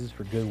Christ Jesus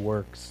for good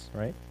works,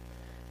 right?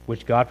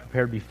 Which God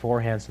prepared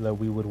beforehand so that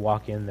we would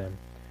walk in them.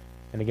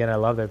 And again, I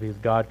love that because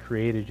God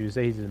created you.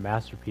 Say He's a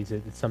masterpiece.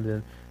 It's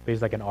something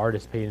basically like an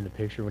artist painting a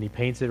picture. When he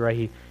paints it,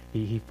 right,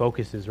 he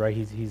focuses, right.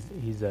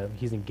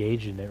 He's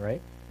engaged in it,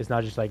 right. It's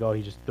not just like, oh,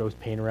 he just throws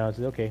paint around and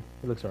says, okay,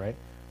 it looks all right.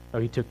 No,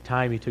 he took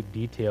time, he took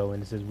detail,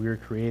 and it says we were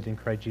created in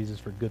Christ Jesus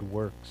for good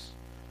works.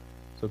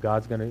 So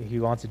He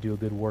wants to do a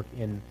good work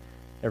in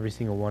every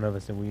single one of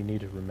us, and we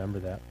need to remember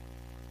that.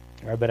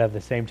 All right, but at the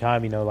same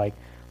time, like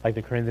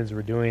the Corinthians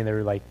were doing, they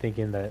were like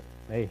thinking that,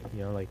 hey,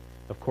 like,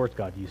 of course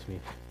God used me,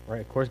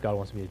 right? Of course God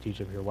wants me to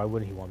teach up here. Why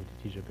wouldn't He want me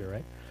to teach up here,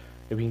 right?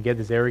 If we can get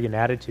this arrogant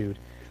attitude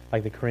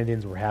like the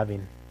Corinthians were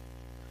having.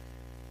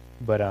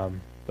 But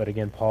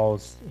again,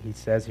 he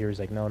says here, he's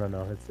like, no,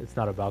 it's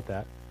not about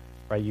that,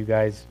 right? You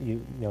guys,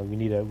 we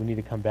need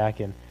to come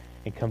back and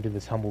come to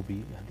these humble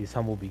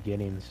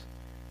beginnings.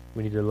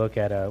 We need to look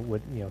at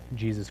what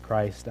Jesus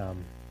Christ.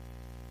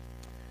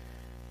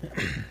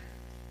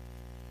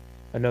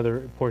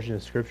 Another portion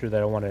of scripture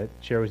that I want to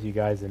share with you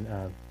guys, and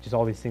just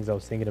all these things I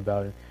was thinking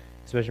about,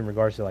 especially in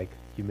regards to like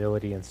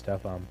humility and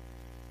stuff.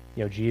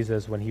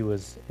 Jesus, when He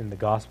was in the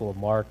Gospel of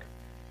Mark,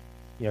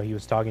 He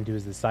was talking to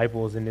His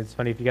disciples, and it's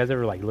funny if you guys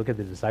ever like look at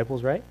the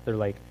disciples, right? They're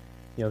like,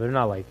 they're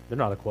not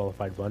a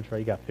qualified bunch, right?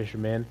 You got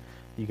fishermen,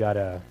 you got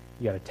a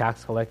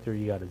tax collector,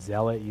 you got a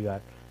zealot, you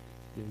got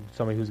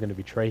somebody who's going to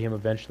betray Him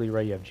eventually,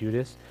 right? You have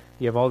Judas.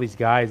 You have all these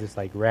guys, this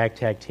like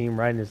ragtag team,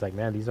 right? And it's like,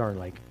 man, these aren't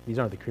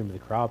the cream of the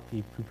crop.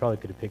 He probably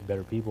could have picked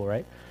better people,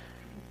 right?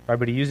 Right,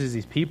 but He uses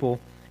these people,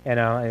 and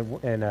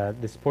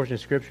this portion of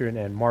scripture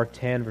in Mark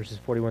 10 verses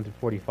 41 through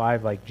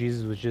 45, like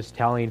Jesus was just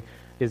telling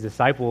His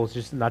disciples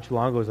just not too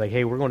long ago, was like,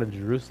 hey, we're going to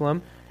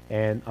Jerusalem,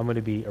 and I'm going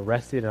to be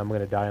arrested, and I'm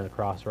going to die on the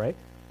cross, right?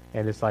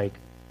 And it's like,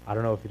 I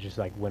don't know if it just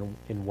like went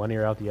in one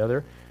ear out the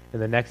other.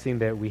 And the next thing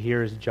that we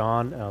hear is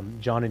John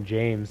and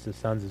James, the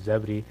sons of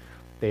Zebedee,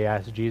 they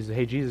asked Jesus,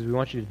 hey, Jesus, we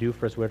want you to do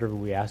for us whatever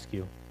we ask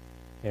you.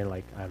 And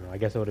like, I don't know, I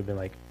guess it would have been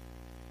like,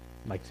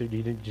 so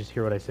you didn't just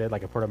hear what I said?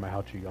 Like, I poured out my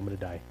house to you, I'm going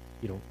to die.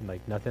 You don't,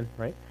 like, nothing,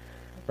 right?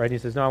 Right? And He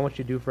says, no, I want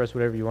you to do for us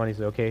whatever you want. He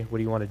said, okay, what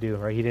do you want to do?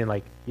 Right? You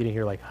didn't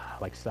hear like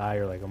sigh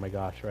or like, oh my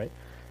gosh, right?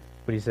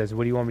 But He says,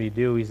 what do you want me to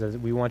do? He says,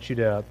 we want you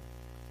to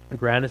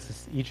grant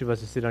us, each of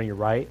us, to sit on your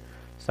right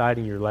side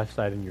and your left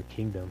side in your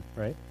kingdom,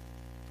 right?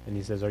 And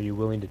He says, are you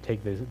willing to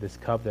take this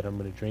cup that I'm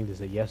going to drink? They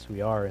say, yes,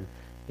 we are. And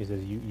He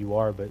says, you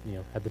are, but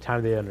at the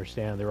time they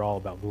understand, they're all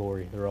about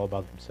glory. They're all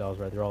about themselves,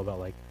 right? They're all about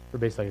they're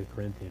basically like a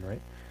Corinthian,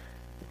 right?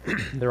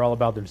 They're all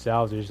about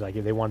themselves. They're just like,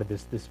 they wanted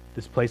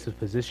this place of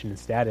position and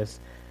status.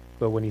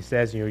 But when He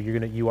says,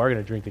 you are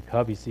gonna drink the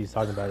cup, he's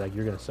talking about like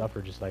you're gonna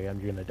suffer just like you're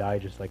gonna die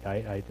just like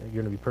you're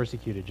gonna be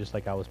persecuted just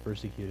like I was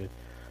persecuted,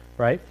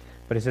 right?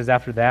 But it says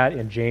after that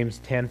in James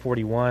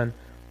 10:41,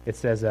 it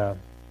says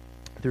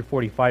through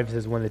 45, it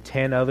says when the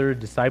 10 other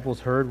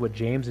disciples heard what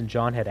James and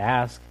John had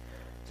asked,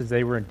 since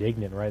they were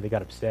indignant, right? They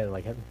got upset,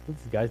 like, what do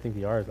these guys think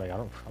they are? It's like,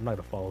 I'm not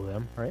gonna follow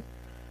them, right?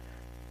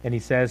 And He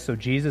says, so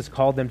Jesus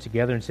called them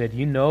together and said,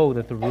 you know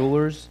that the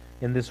rulers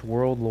in this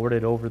world lord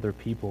it over their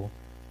people,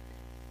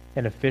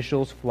 and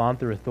officials flaunt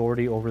their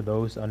authority over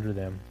those under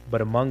them.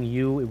 But among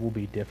you it will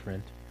be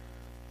different.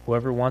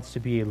 Whoever wants to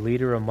be a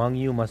leader among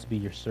you must be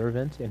your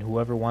servant, and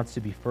whoever wants to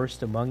be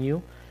first among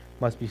you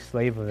must be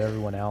slave of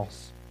everyone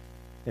else.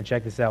 And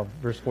check this out,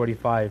 verse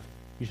 45.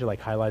 You should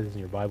highlight this in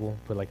your Bible,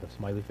 put a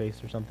smiley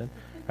face or something,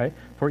 right?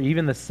 For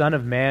even the Son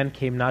of Man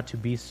came not to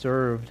be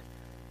served,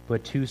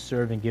 but to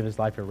serve and give His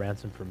life a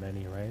ransom for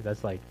many, right?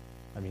 That's you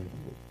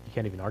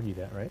can't even argue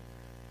that, right?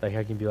 Like,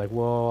 I can be like,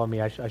 well,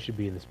 I should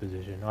be in this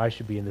position, or I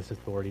should be in this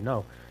authority.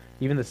 No.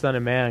 Even the Son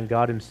of Man,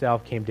 God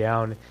Himself, came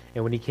down,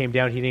 and when He came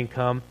down, He didn't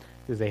come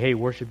to say, hey,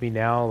 worship me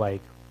now.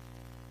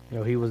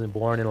 He wasn't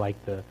born in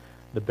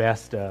the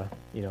best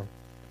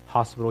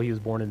hospital. He was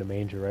born in a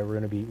manger, right? We're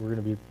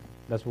gonna be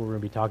that's what we're gonna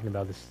be talking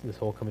about this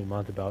whole coming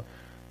month, about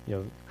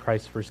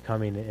Christ's first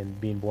coming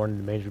and being born in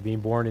the manger,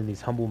 being born in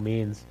these humble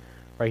means,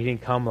 right? He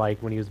didn't come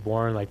when He was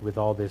born with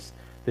all this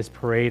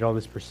parade, all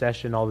this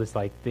procession, all this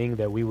thing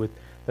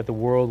that the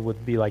world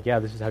would be like, yeah,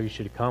 this is how you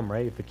should come,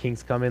 right? If the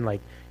king's coming,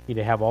 you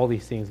to have all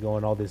these things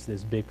going, all this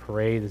big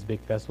parade, this big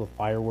festival,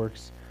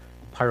 fireworks,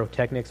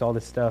 pyrotechnics, all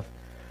this stuff.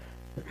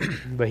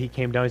 But He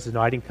came down. He says,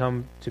 no, I didn't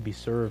come to be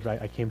served.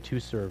 I came to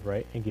serve,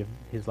 right, and give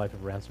His life a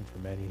ransom for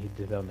many. He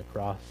did that on the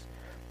cross.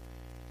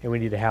 And we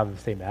need to have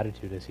the same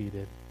attitude as He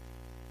did,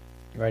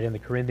 right? And the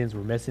Corinthians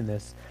were missing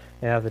this.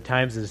 And at the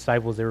times the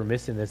disciples, they were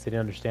missing this. They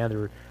didn't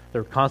understand. They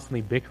were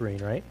constantly bickering,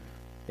 right?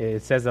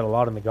 It says that a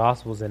lot in the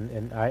Gospels,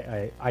 and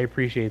I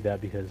appreciate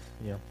that because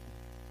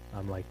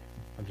I'm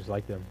I'm just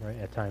like them, right?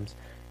 At times,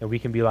 and we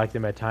can be like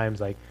them at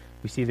times. Like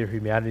we see their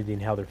humanity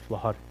and how they're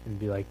flawed, and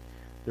be like,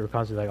 they're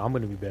constantly like, I'm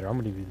going to be better. I'm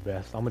going to be the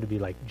best. I'm going to be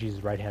like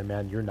Jesus' right hand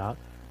man. You're not,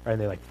 right?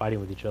 And they're like fighting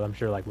with each other. I'm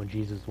sure like when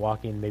Jesus was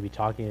walking, maybe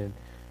talking,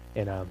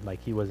 and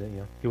like he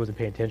wasn't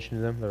paying attention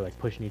to them. They're like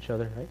pushing each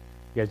other, right?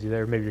 You guys do that,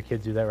 or maybe your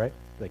kids do that, right?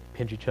 Like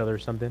pinch each other or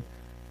something,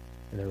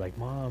 and they're like,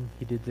 Mom,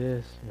 he did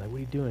this. And like, what are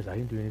you doing? He's like, I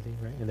didn't do anything,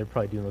 right? And they're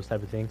probably doing those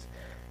type of things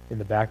in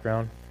the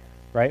background,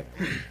 right?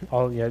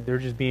 They're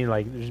just being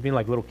like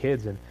little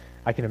kids, and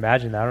I can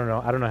imagine that.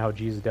 I don't know how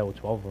Jesus dealt with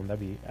 12 of them. That'd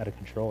be out of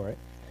control, right?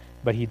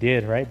 But he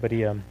did, right? But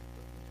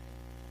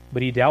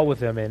he dealt with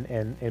them,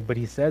 but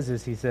he says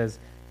this. He says,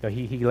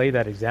 he laid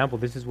that example.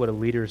 This is what a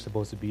leader is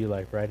supposed to be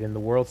like, right? And the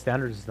world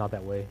standards is not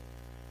that way,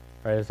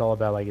 right? It's all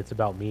about like, it's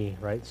about me,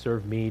 right?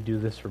 Serve me, do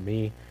this for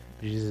me.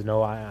 But Jesus says,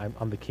 no,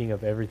 I'm the king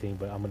of everything,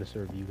 but I'm going to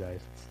serve you guys.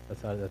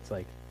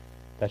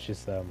 That's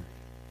just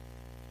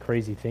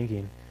crazy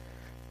thinking.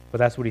 But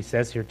that's what he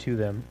says here to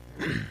them.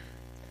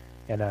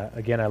 And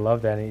again, I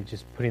love that. And he's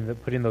just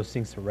putting those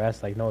things to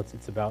rest. Like, no,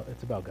 it's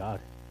about God.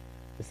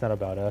 It's not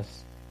about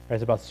us. Right?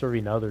 It's about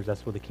serving others.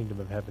 That's what the kingdom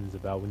of heaven is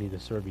about. We need to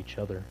serve each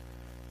other,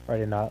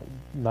 right? And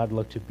not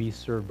look to be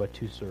served, but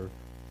to serve.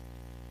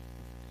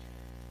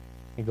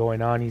 And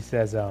going on, he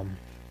says,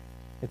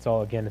 it's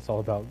all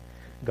about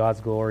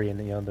God's glory. And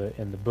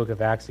in the book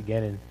of Acts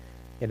again,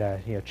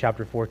 in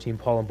chapter 14,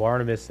 Paul and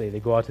Barnabas they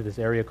go out to this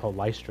area called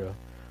Lystra,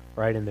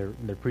 right? And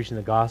they're preaching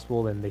the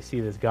gospel, and they see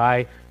this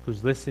guy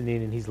who's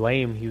listening, and he's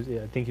lame.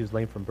 I think he was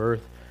lame from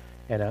birth.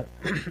 And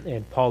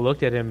and Paul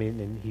looked at him,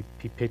 and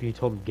he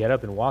told him, get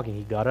up and walk. And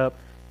he got up,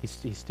 he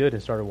stood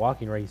and started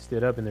walking, right? He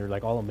stood up, and they were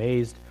like all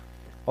amazed,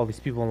 all these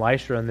people in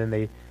Lystra. And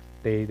then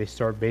they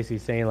start basically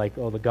saying like,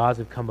 oh, the gods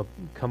have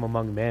come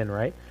among men,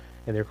 right?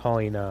 And they're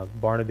calling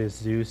Barnabas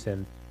Zeus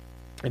and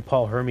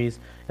Paul Hermes,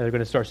 and they're going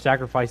to start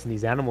sacrificing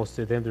these animals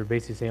to them. They're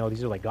basically saying, oh,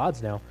 these are like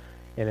gods now.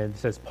 And it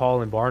says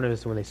Paul and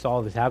Barnabas, when they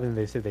saw this happening,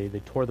 they said they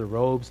tore their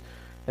robes,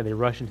 and they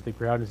rush into the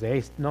crowd and say,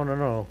 hey,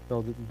 no,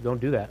 don't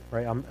do that,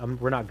 right?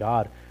 We're not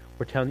God.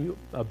 We're telling you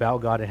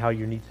about God and how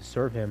you need to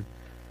serve him.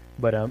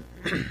 But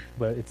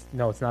it's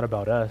not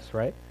about us,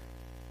 right?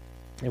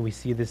 And we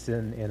see this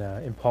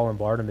in Paul and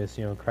Barnabas,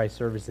 Christ's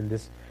service, and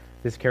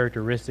this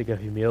characteristic of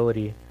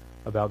humility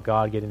about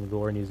God getting the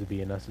glory needs to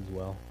be in us as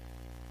well,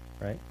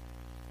 right?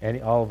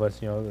 And all of us,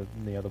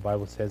 the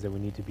Bible says that we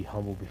need to be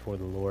humble before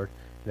the Lord,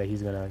 that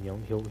he's gonna,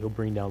 he'll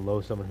bring down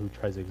low someone who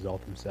tries to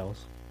exalt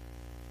themselves.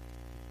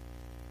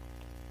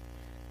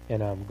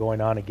 And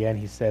going on again,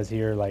 he says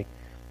here,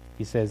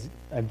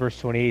 in verse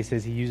 28, he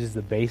says he uses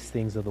the base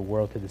things of the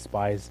world to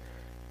despise,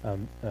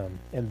 and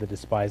the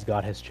despise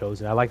God has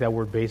chosen. I like that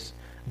word base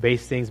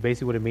things.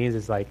 Basically what it means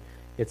is like,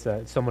 it's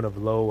someone of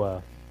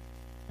low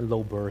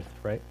birth,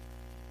 right?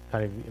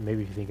 Kind of,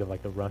 maybe if you think of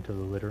like the runt of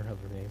the litter of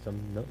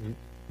everything.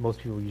 Most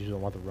people usually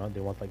don't want the runt.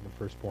 They want like the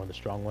firstborn, the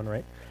strong one,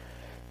 right?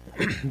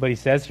 But he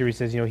says, he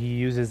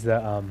uses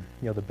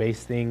the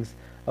base things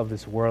of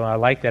this world. And I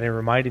like that. It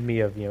reminded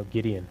me of,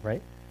 Gideon,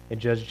 right? In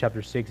Judges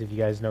chapter 6, if you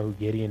guys know who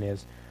Gideon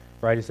is,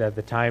 right? It's at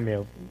the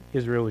time,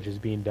 Israel was just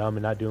being dumb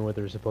and not doing what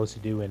they were supposed to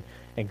do.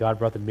 And God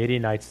brought the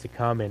Midianites to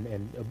come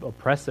and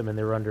oppress them. And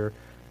they were under,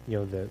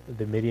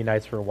 the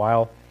Midianites for a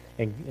while.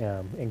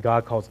 And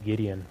God calls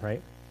Gideon,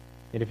 right?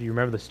 And if you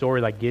remember the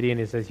story, like Gideon,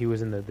 it says he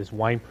was in this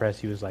wine press.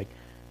 He was like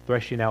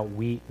threshing out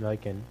wheat,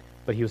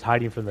 but he was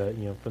hiding from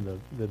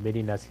the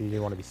Midianites because he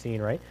didn't want to be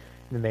seen, right?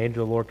 And then the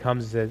angel of the Lord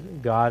comes and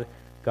says,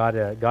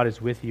 God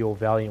is with you, O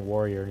valiant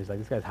warrior. And he's like,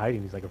 this guy's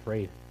hiding. He's like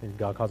afraid. And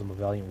God calls him a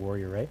valiant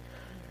warrior, right?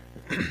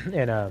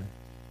 And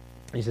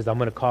he says, I'm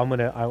going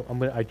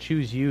to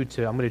choose you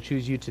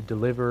to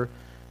deliver,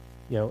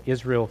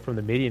 Israel from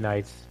the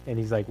Midianites. And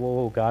he's like,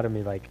 whoa, God,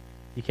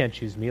 you can't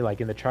choose me. Like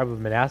in the tribe of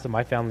Manasseh,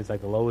 my family's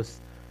like the lowest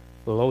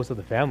of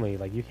the family.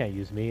 Like you can't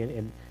use me.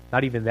 And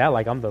not even that,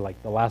 like I'm the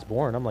last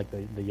born. I'm like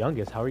the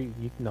youngest. How are you?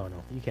 No,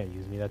 you can't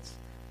use me. That's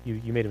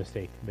you made a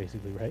mistake,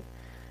 basically, right?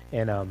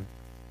 And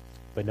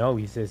but no,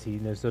 he says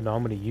so now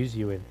I'm going to use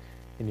you.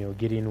 And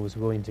Gideon was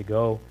willing to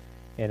go.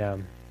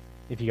 And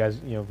if you guys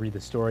read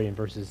the story in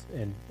verses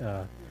in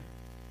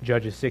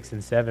Judges 6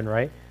 and 7,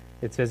 right?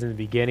 It says in the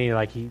beginning,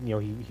 like he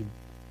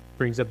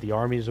brings up the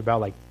army. There's about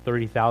like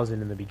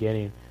 30,000 in the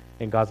beginning,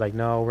 and God's like,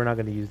 no, we're not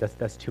going to use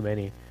that's too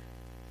many.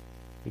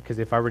 Because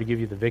if I were to give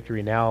you the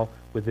victory now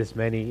with this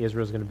many,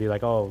 Israel's going to be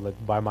like, oh,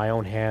 by my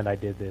own hand I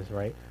did this,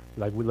 right?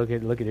 Like we look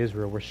at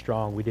Israel, we're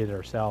strong, we did it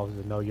ourselves.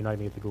 And no, you're not going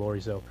to get the glory.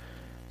 So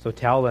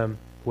tell them,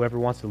 whoever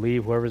wants to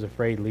leave, whoever's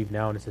afraid, leave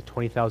now. And it's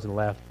 20,000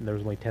 left, and there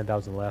was only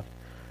 10,000 left,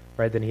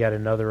 right? Then he had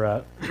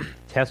another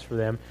test for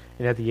them,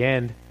 and at the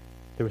end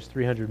there was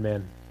 300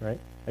 men, right,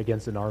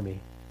 against an army.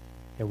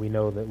 And we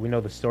know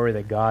the story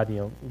that God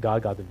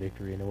got the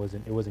victory, and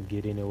it wasn't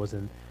Gideon, it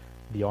wasn't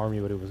the army,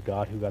 but it was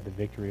God who got the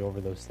victory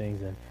over those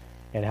things,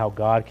 and how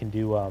God can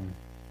do,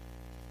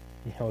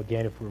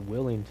 again, if we're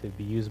willing to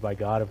be used by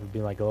God, if we're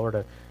being like,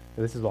 Lord,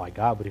 this is all I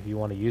got, but if you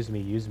want to use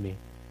me,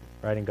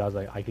 right? And God's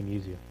like, I can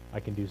use you. I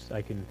can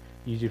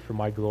use you for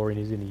my glory, and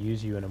he's going to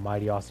use you in a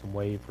mighty, awesome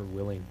way if we're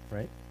willing,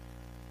 right?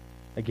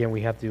 Again,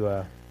 we have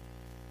to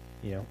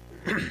You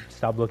know,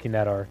 stop looking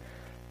at our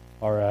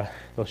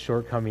those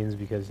shortcomings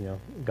because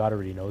God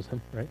already knows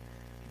them, right?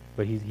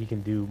 But he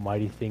can do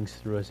mighty things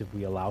through us if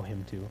we allow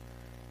him to,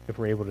 if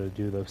we're able to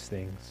do those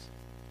things.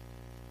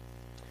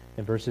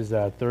 In verses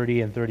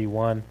 30 and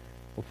 31,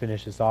 we'll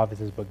finish this off. It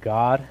says,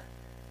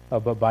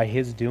 but by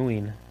his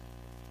doing,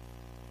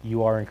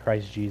 you are in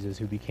Christ Jesus,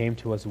 who became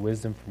to us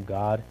wisdom from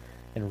God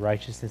and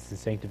righteousness and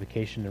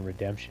sanctification and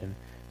redemption,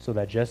 so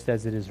that just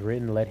as it is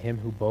written, let him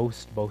who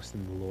boast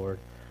in the Lord.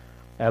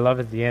 I love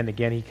at the end,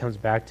 again, he comes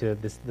back to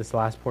this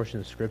last portion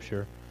of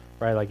Scripture,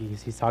 right? Like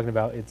he's talking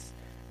about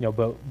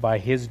but by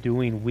his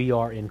doing, we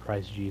are in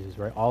Christ Jesus,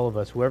 right? All of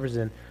us, whoever's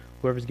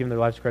given their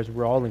lives to Christ,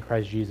 we're all in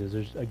Christ Jesus.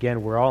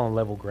 We're all on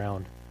level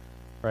ground,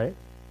 right?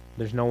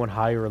 There's no one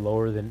higher or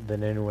lower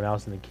than anyone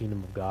else in the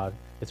kingdom of God.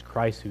 It's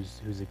Christ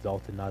who's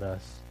exalted, not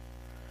us.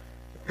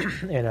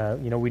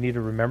 And we need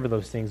to remember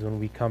those things when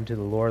we come to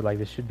the Lord. Like,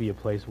 this should be a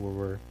place where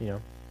we're,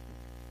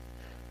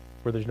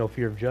 where there's no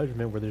fear of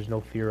judgment, where there's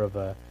no fear of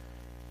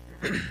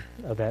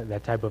of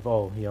that type of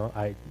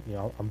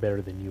I'm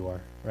better than you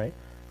are, right?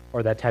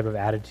 Or that type of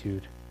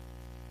attitude,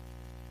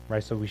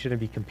 right? So we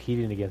shouldn't be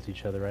competing against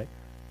each other, right?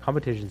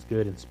 Competition is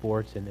good in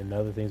sports and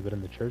other things, but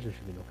in the church there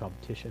should be no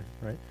competition,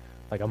 right?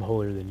 Like, I'm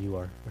holier than you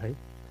are, right?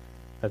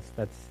 That's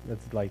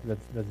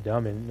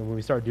dumb. And when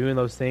we start doing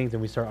those things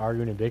and we start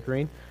arguing and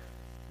bickering,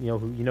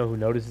 who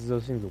notices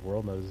those things? The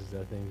world notices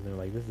those things. And they're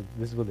like,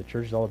 this is what the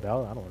church is all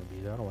about. I don't want to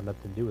be there. I don't want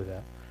nothing to do with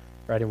that,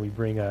 right? And we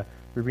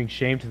bring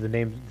shame to the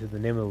name of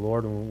the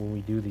Lord when we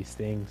do these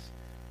things,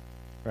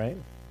 right?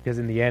 Because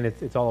in the end,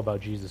 it's all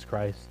about Jesus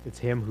Christ. It's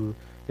Him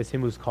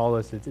who's called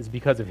us. It's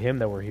because of Him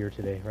that we're here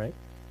today, right?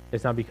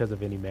 It's not because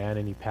of any man,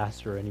 any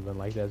pastor, or anyone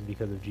like that. It's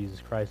because of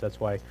Jesus Christ. That's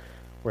why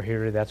we're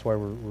here today. That's why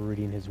we're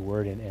reading His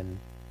Word, and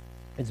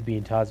it's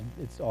being taught.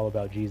 It's all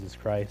about Jesus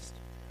Christ.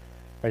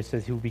 Right? It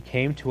says, who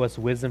became to us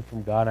wisdom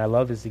from God. And I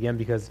love this again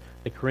because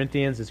the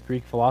Corinthians, this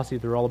Greek philosophy,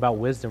 they're all about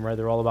wisdom, right?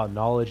 They're all about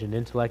knowledge and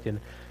intellect and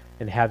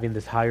having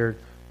this higher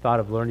thought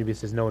of learning. But it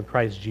says, no, in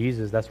Christ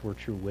Jesus, that's where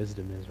true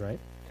wisdom is, right?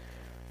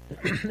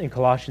 In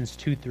Colossians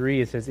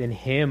 2:3, it says, in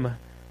Him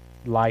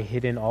lie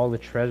hidden all the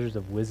treasures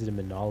of wisdom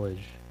and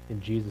knowledge in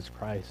Jesus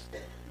Christ,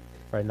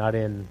 right? Not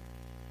having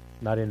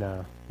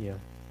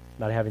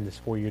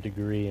this 4-year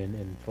degree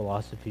in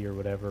philosophy or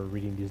whatever,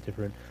 reading these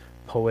different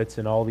poets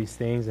and all these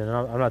things. And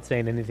I'm not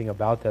saying anything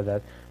about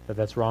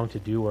that's wrong to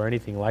do or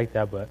anything like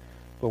that, but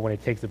when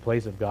it takes the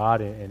place of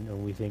God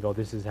and we think, oh,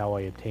 this is how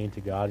I obtain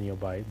to God,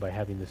 by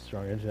having this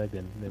strong intellect,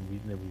 then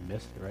we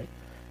miss it, right?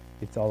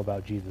 It's all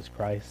about Jesus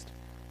Christ.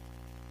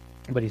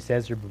 But he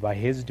says here, but by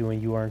his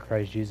doing you are in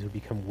Christ Jesus, who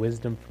become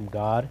wisdom from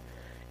God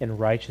and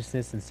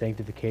righteousness and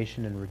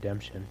sanctification and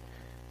redemption.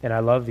 And I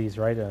love these,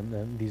 right?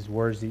 These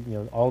words,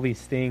 all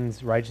these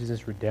things,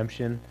 righteousness,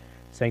 redemption,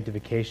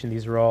 sanctification,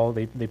 these are all,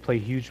 they play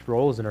huge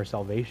roles in our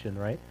salvation,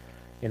 right?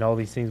 In all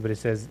these things, but it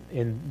says,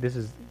 this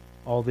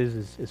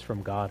is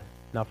from God,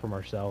 not from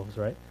ourselves,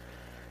 right?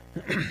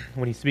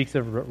 When he speaks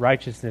of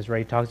righteousness, right,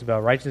 he talks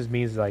about righteousness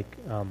means like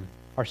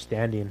our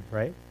standing,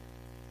 right?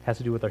 It has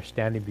to do with our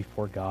standing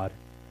before God,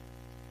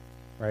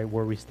 right?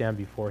 Where we stand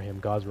before him,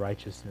 God's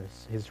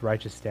righteousness, his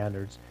righteous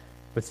standards.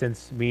 But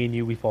since me and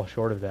you, we fall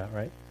short of that,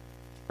 right?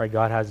 Right?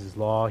 God has his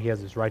law, he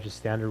has his righteous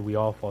standard. We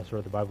all fall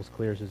short. The Bible's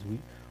clear. It says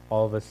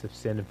all of us have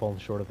sinned and fallen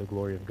short of the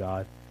glory of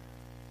God.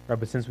 Right?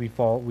 But since we've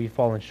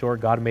fallen short,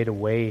 God made a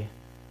way,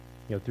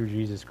 through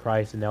Jesus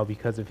Christ, and now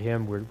because of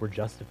him, we're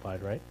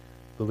justified, right?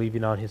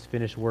 Believing on his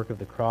finished work of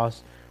the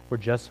cross, we're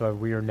justified.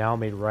 We are now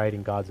made right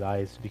in God's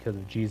eyes because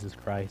of Jesus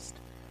Christ.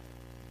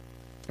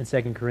 In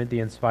 2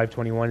 Corinthians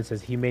 5:21, it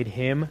says, he made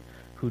him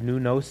who knew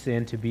no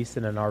sin to be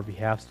sin on our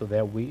behalf, so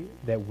that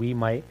we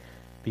might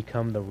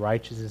become the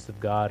righteousness of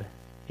God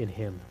in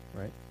him,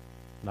 right?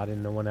 Not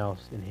in no one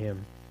else, in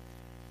him,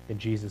 in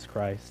Jesus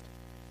Christ.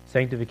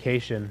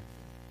 Sanctification,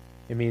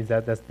 it means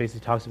that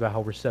basically talks about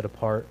how we're set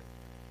apart,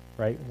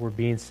 right? We're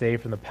being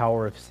saved from the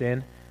power of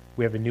sin.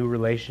 We have a new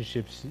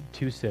relationship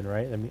to sin,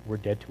 right? I mean, we're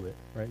dead to it,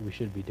 right? We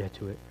should be dead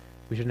to it.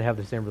 We shouldn't have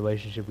the same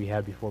relationship we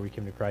had before we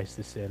came to Christ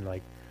to sin,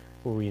 like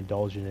where we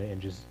indulge in it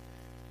and just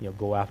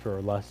go after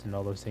our lust and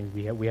all those things.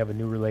 We have a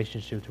new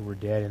relationship to we're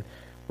dead, and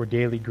we're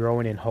daily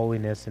growing in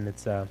holiness. And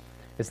it's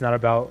not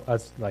about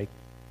us, like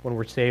when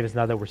we're saved, it's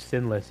not that we're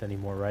sinless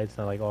anymore, right? It's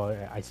not like, oh,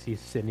 I see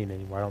sinning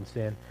anymore, I don't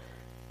sin.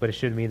 But it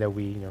should mean that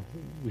we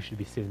should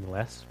be sinning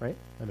less, right?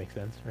 That makes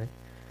sense, right?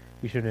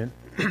 We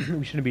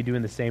shouldn't be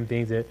doing the same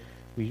things. That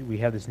we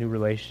have this new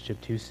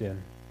relationship to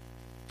sin.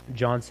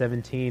 John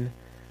 17,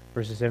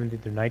 verses 17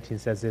 through 19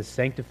 says this: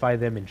 sanctify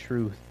them in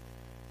truth.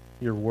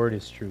 Your word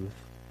is truth,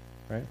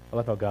 right? I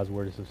love how God's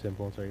word is so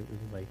simple. It's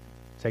like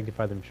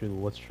sanctify them in truth.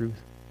 Well, what's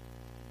truth?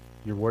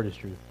 Your word is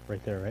truth,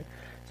 right there, right?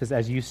 It says,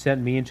 as you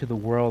sent me into the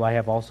world, I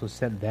have also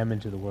sent them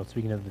into the world.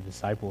 Speaking of the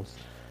disciples,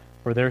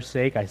 for their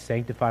sake I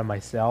sanctify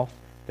myself,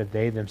 that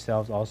they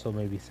themselves also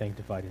may be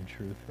sanctified in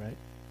truth, right?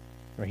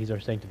 Right? He's our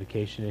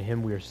sanctification. In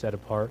him we are set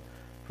apart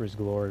for his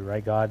glory,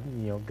 right?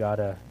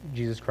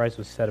 Jesus Christ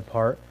was set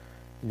apart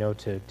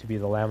to be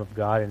the Lamb of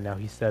God, and now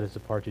He set us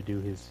apart to do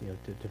His,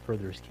 to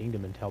further His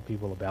kingdom and tell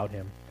people about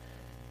Him.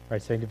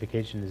 Right?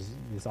 Sanctification is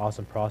this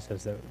awesome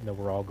process that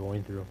we're all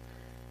going through.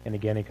 And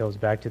again, it goes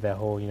back to that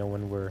whole,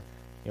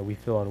 when we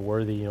feel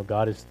unworthy,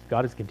 God is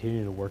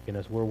continuing to work in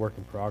us. We're a work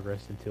in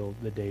progress until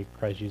the day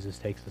Christ Jesus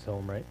takes us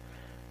home, right?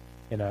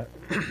 In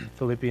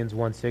Philippians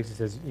 1:6, it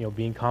says,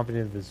 being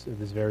confident of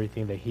this very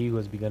thing, that He who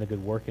has begun a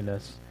good work in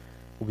us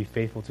will be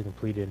faithful to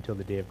complete it until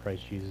the day of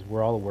Christ Jesus.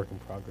 We're all a work in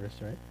progress,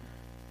 right?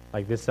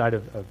 Like this side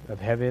of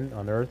heaven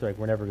on earth, like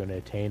we're never going to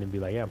attain and be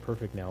like, yeah, I'm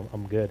perfect now,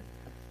 I'm good,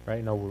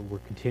 right? No, we're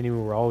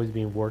continuing. We're always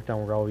being worked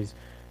on. We're always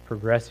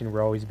progressing.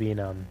 We're always being,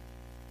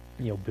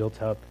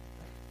 built up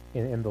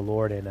in the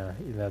Lord, and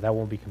that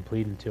won't be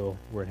complete until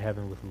we're in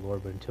heaven with the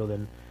Lord. But until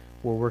then,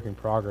 we're a work in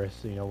progress.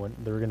 When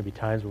there are going to be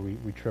times where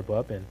we trip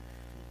up, and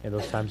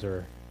those times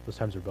are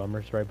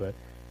bummers, right? But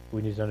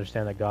we need to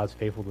understand that God's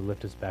faithful to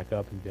lift us back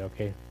up and be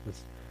okay.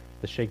 Let's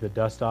shake the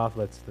dust off.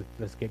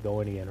 Let's get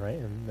going again, right?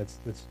 And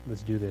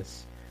let's do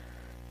this,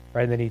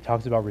 right? And then he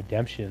talks about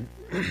redemption,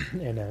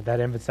 and that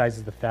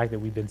emphasizes the fact that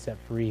we've been set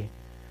free,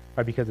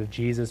 right? Because of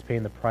Jesus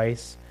paying the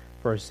price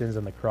for our sins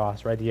on the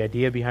cross, right? The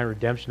idea behind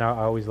redemption,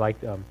 I always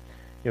liked,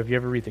 if you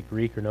ever read the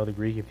Greek or know the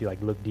Greek, if you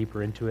like look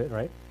deeper into it,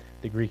 right?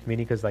 The Greek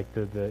meaning, because like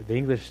the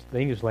English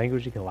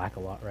language, you can lack a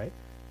lot, right?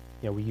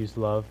 We use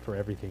love for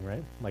everything,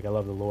 right? Like I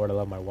love the Lord, I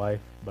love my wife,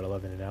 but I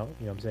love In and Out.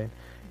 You know what I'm saying?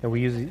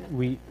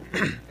 And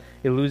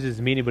it loses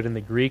meaning, but in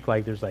the Greek,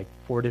 like there's like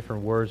 4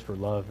 different words for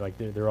love. Like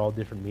they're all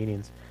different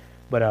meanings.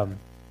 But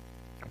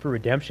for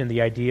redemption,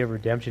 the idea of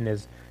redemption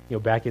is,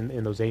 back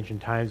in those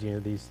ancient times,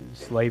 these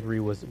slavery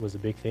was a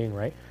big thing,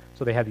 right?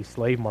 So they had these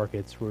slave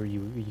markets where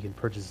you can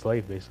purchase a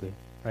slave, basically,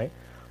 right?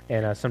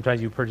 And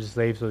sometimes you purchase a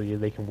slave so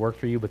they can work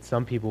for you, but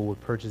some people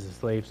would purchase a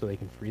slave so they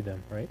can free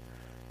them, right?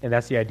 And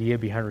that's the idea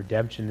behind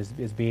redemption,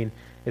 is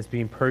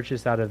being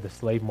purchased out of the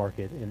slave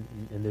market,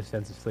 in this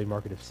sense, the slave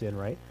market of sin,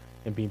 right?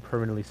 And being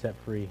permanently set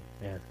free.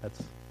 Man,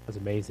 that's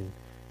amazing.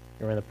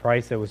 And the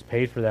price that was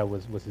paid for that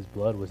was His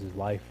blood, was His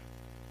life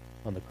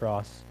on the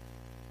cross.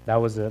 That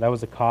was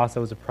a cost.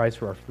 That was a price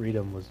for our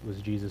freedom.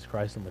 Was Jesus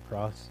Christ on the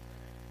cross.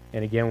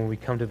 And again, when we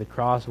come to the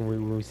cross,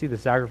 when we see the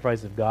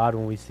sacrifice of God,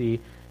 when we see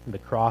the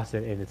cross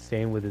and it's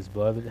stained with His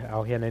blood,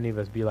 how can any of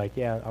us be like,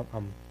 yeah,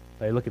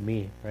 like, look at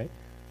me, right?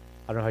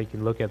 I don't know how you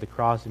can look at the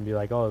cross and be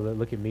like, oh,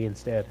 look at me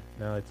instead.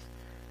 No,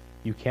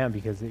 you can't,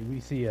 because we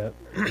see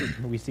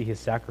we see His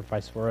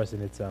sacrifice for us,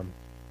 and it's I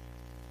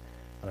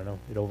don't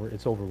know,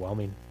 it's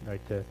overwhelming, right?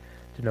 To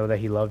know that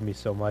He loved me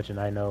so much, and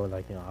I know,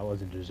 like, I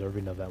wasn't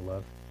deserving of that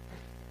love,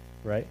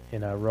 right?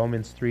 In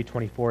Romans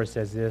 3:24, it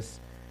says this: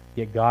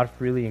 yet God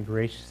freely and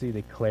graciously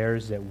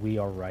declares that we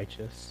are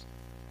righteous.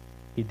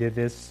 He did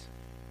this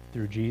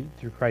through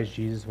Christ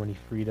Jesus when He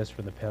freed us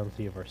from the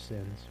penalty of our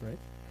sins, right?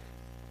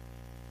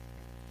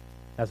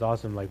 That's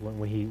awesome. Like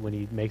when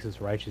he makes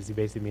us righteous, He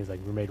basically means like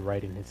we're made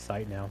right in His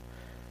sight now,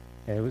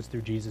 and it was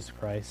through Jesus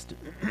Christ.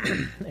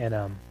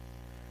 And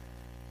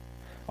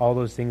all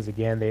those things,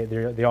 again,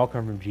 they all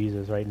come from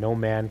Jesus, right? No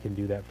man can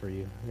do that for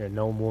you.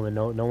 No woman,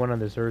 no one on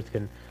this earth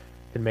can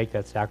make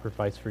that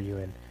sacrifice for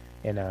you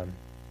and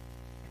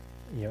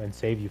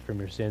save you from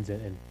your sins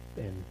and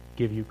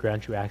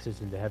grant you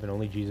access into heaven.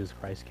 Only Jesus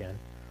Christ can.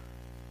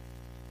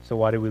 So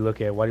why do we look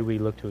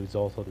to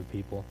exalt other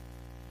people?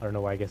 I don't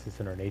know why. I guess it's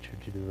in our nature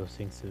to do those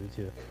things,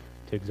 to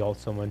exalt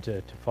someone,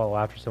 to follow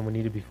after someone. We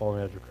need to be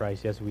following after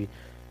Christ. Yes,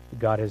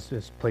 God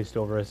has placed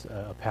over us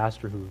a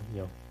pastor who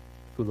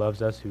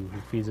loves us, who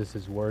feeds us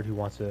His word, who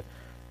wants to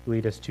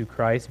lead us to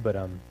Christ. But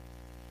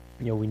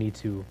we need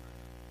to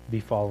be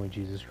following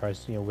Jesus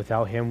Christ.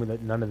 Without Him,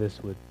 none of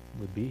this would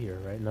be here,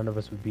 right? None of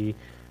us would be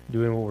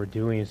doing what we're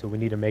doing. So we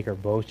need to make our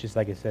boast, just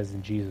like it says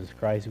in Jesus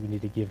Christ. We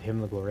need to give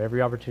Him the glory.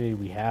 Every opportunity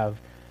we have,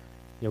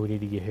 we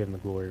need to give Him the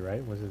glory,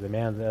 right? Was it,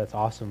 man, that's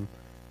awesome,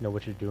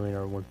 what you're doing,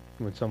 or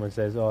when someone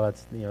says, oh,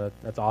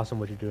 that's awesome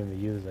what you're doing to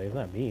the youth, it's like, it's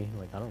not me.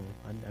 Like I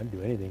don't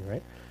do anything,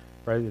 right?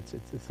 Right?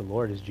 It's the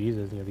Lord, it's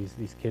Jesus.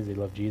 These kids, they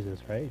love Jesus,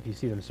 right? If you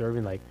see them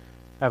serving, like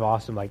I have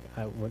awesome, like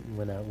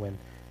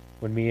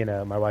when me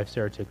and my wife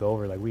Sarah took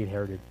over, like we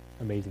inherited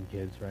amazing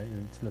kids, right?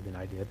 And it's nothing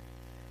I did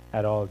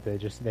at all.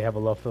 They have a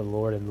love for the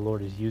Lord, and the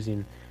Lord is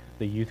using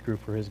the youth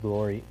group for His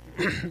glory,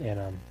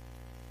 and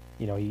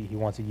He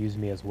wants to use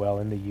me as well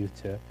in the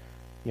youth to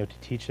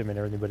teach them and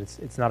everything. But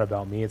it's not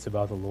about me; it's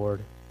about the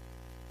Lord.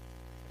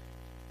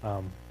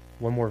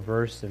 One more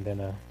verse, and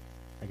then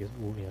I guess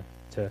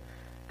to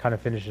kind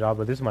of finish it off.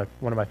 But this is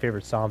one of my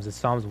favorite Psalms. It's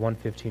Psalms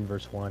 115,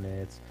 verse 1,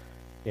 and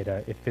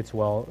it fits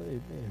well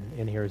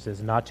in here. It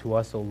says, "Not to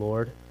us, O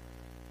Lord,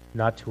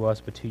 not to us,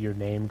 but to Your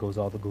name goes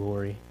all the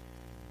glory,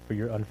 for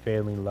Your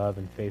unfailing love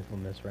and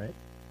faithfulness." Right?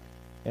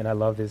 And I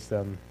love this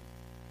psalm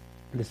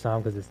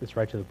because it's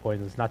right to the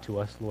point. It's not to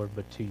us, Lord,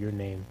 but to Your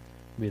name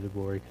be the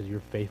glory, because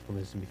Your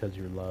faithfulness and because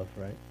Your love.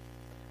 Right?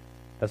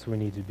 That's what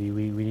we need to be.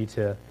 We need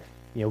to,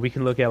 we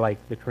can look at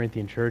like the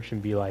Corinthian church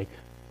and be like,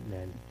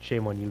 man,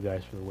 shame on you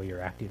guys for the way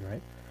you're acting,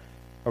 right?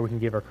 Or we can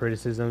give our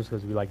criticisms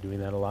because we like doing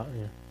that a lot.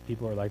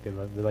 People are like, they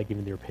like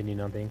giving their opinion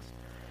on things.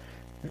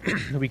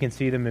 we can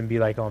see them and be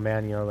like, oh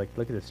man, like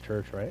look at this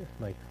church, right?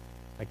 Like,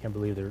 I can't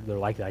believe they're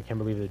like that. I can't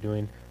believe they're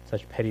doing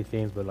such petty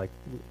things, but like,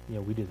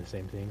 we do the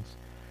same things.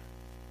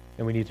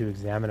 And we need to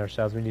examine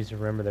ourselves. We need to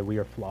remember that we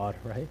are flawed,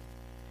 right?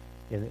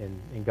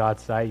 In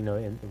God's sight,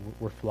 and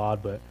we're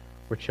flawed, but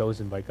we're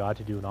chosen by God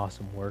to do an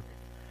awesome work.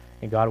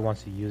 And God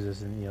wants to use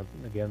us. And,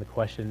 again, the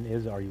question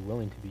is, are you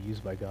willing to be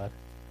used by God?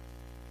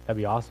 That'd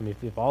be awesome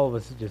if all of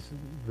us just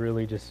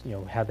really just,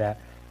 have that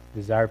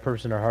desire,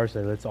 purpose in our hearts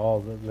that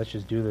let's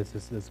just do this.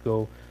 Let's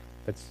go.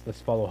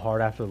 Let's follow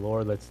hard after the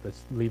Lord. Let's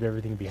leave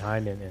everything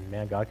behind. And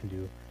man, God can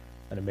do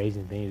an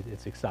amazing thing.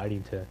 It's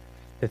exciting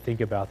to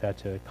think about that,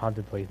 to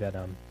contemplate that.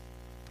 I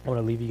want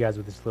to leave you guys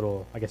with this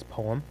little,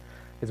 poem.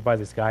 It's by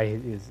this guy.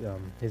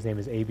 His name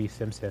is A.B.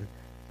 Simpson,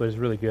 but it's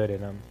really good.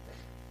 And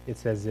it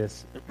says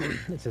this.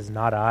 It says,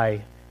 "Not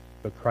I,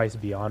 but Christ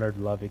be honored,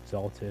 love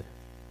exalted.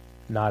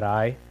 Not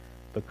I,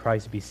 but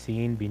Christ be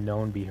seen, be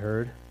known, be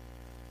heard.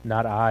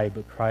 Not I,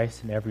 but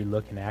Christ in every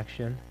look and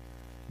action.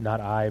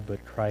 Not I,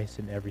 but Christ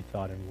in every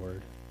thought and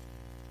word."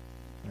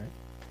 Right?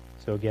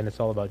 So again, it's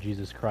all about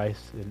Jesus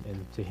Christ,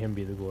 and to Him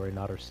be the glory,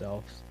 not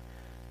ourselves.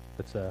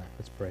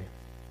 Let's pray.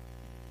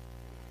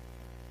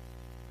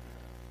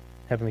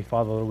 Heavenly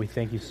Father, Lord, we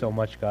thank you so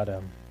much, God,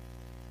 Lord,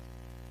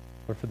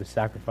 for the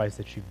sacrifice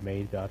that you've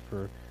made, God,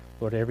 for,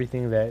 Lord,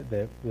 everything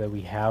that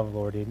we have,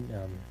 Lord,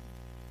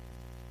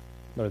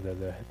 Lord,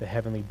 the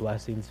heavenly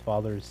blessings,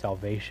 Father,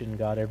 salvation,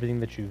 God,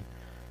 everything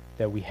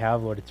that we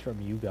have, Lord, it's from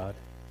you, God.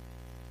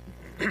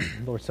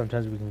 Lord,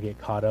 sometimes we can get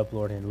caught up,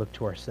 Lord, and look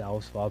to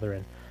ourselves,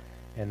 Father,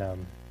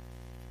 and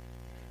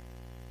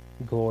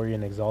glory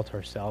and exalt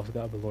ourselves,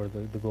 God, but Lord,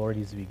 the glory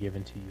needs to be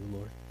given to you,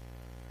 Lord.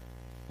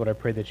 Lord, I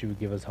pray that you would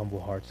give us humble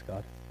hearts,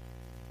 God.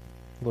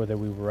 Lord, that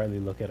we would rightly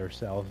look at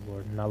ourselves,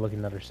 Lord, not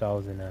looking at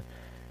ourselves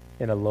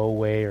in a low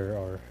way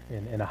or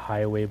in a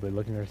high way, but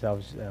looking at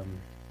ourselves,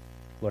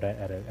 Lord,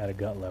 at a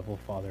gut level,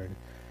 Father,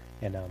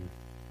 and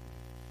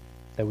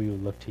that we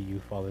would look to you,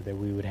 Father, that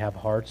we would have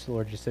hearts,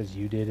 Lord, just as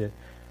you did it.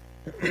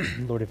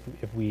 Lord,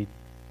 if we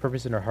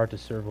purpose in our heart to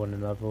serve one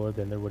another, Lord,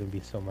 then there wouldn't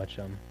be so much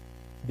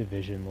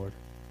division, Lord.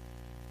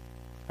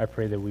 I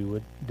pray that we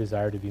would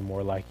desire to be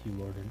more like you,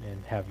 Lord,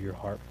 and have your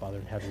heart, Father,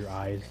 and have your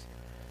eyes,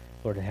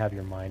 Lord, and have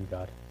your mind,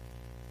 God.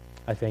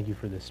 I thank you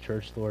for this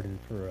church, Lord, and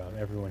for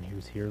everyone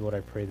who's here, Lord.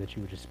 I pray that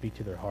you would just speak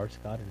to their hearts,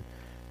 God, and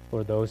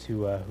Lord, those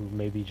who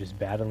may be just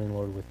battling,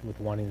 Lord, with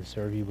wanting to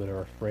serve you but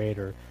are afraid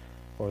or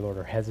Lord,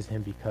 are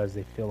hesitant because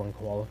they feel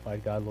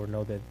unqualified, God, Lord,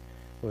 know that,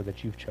 Lord,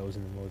 that you've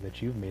chosen them, Lord,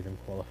 that you've made them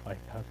qualified,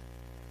 God.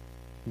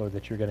 Lord,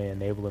 that you're going to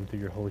enable them through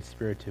your Holy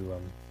Spirit to,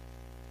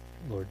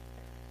 Lord,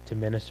 to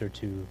minister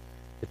to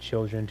the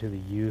children, to the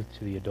youth,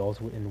 to the adults,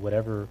 in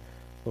whatever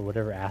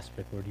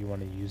aspect, Lord, you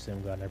want to use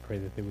them, God. And I pray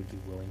that they would be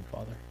willing,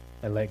 Father,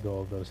 and let go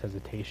of those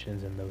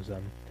hesitations and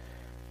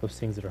those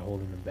things that are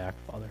holding them back,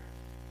 Father.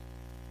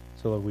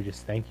 So, Lord, we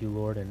just thank you,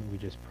 Lord, and we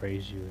just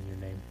praise you in your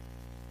name.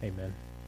 Amen.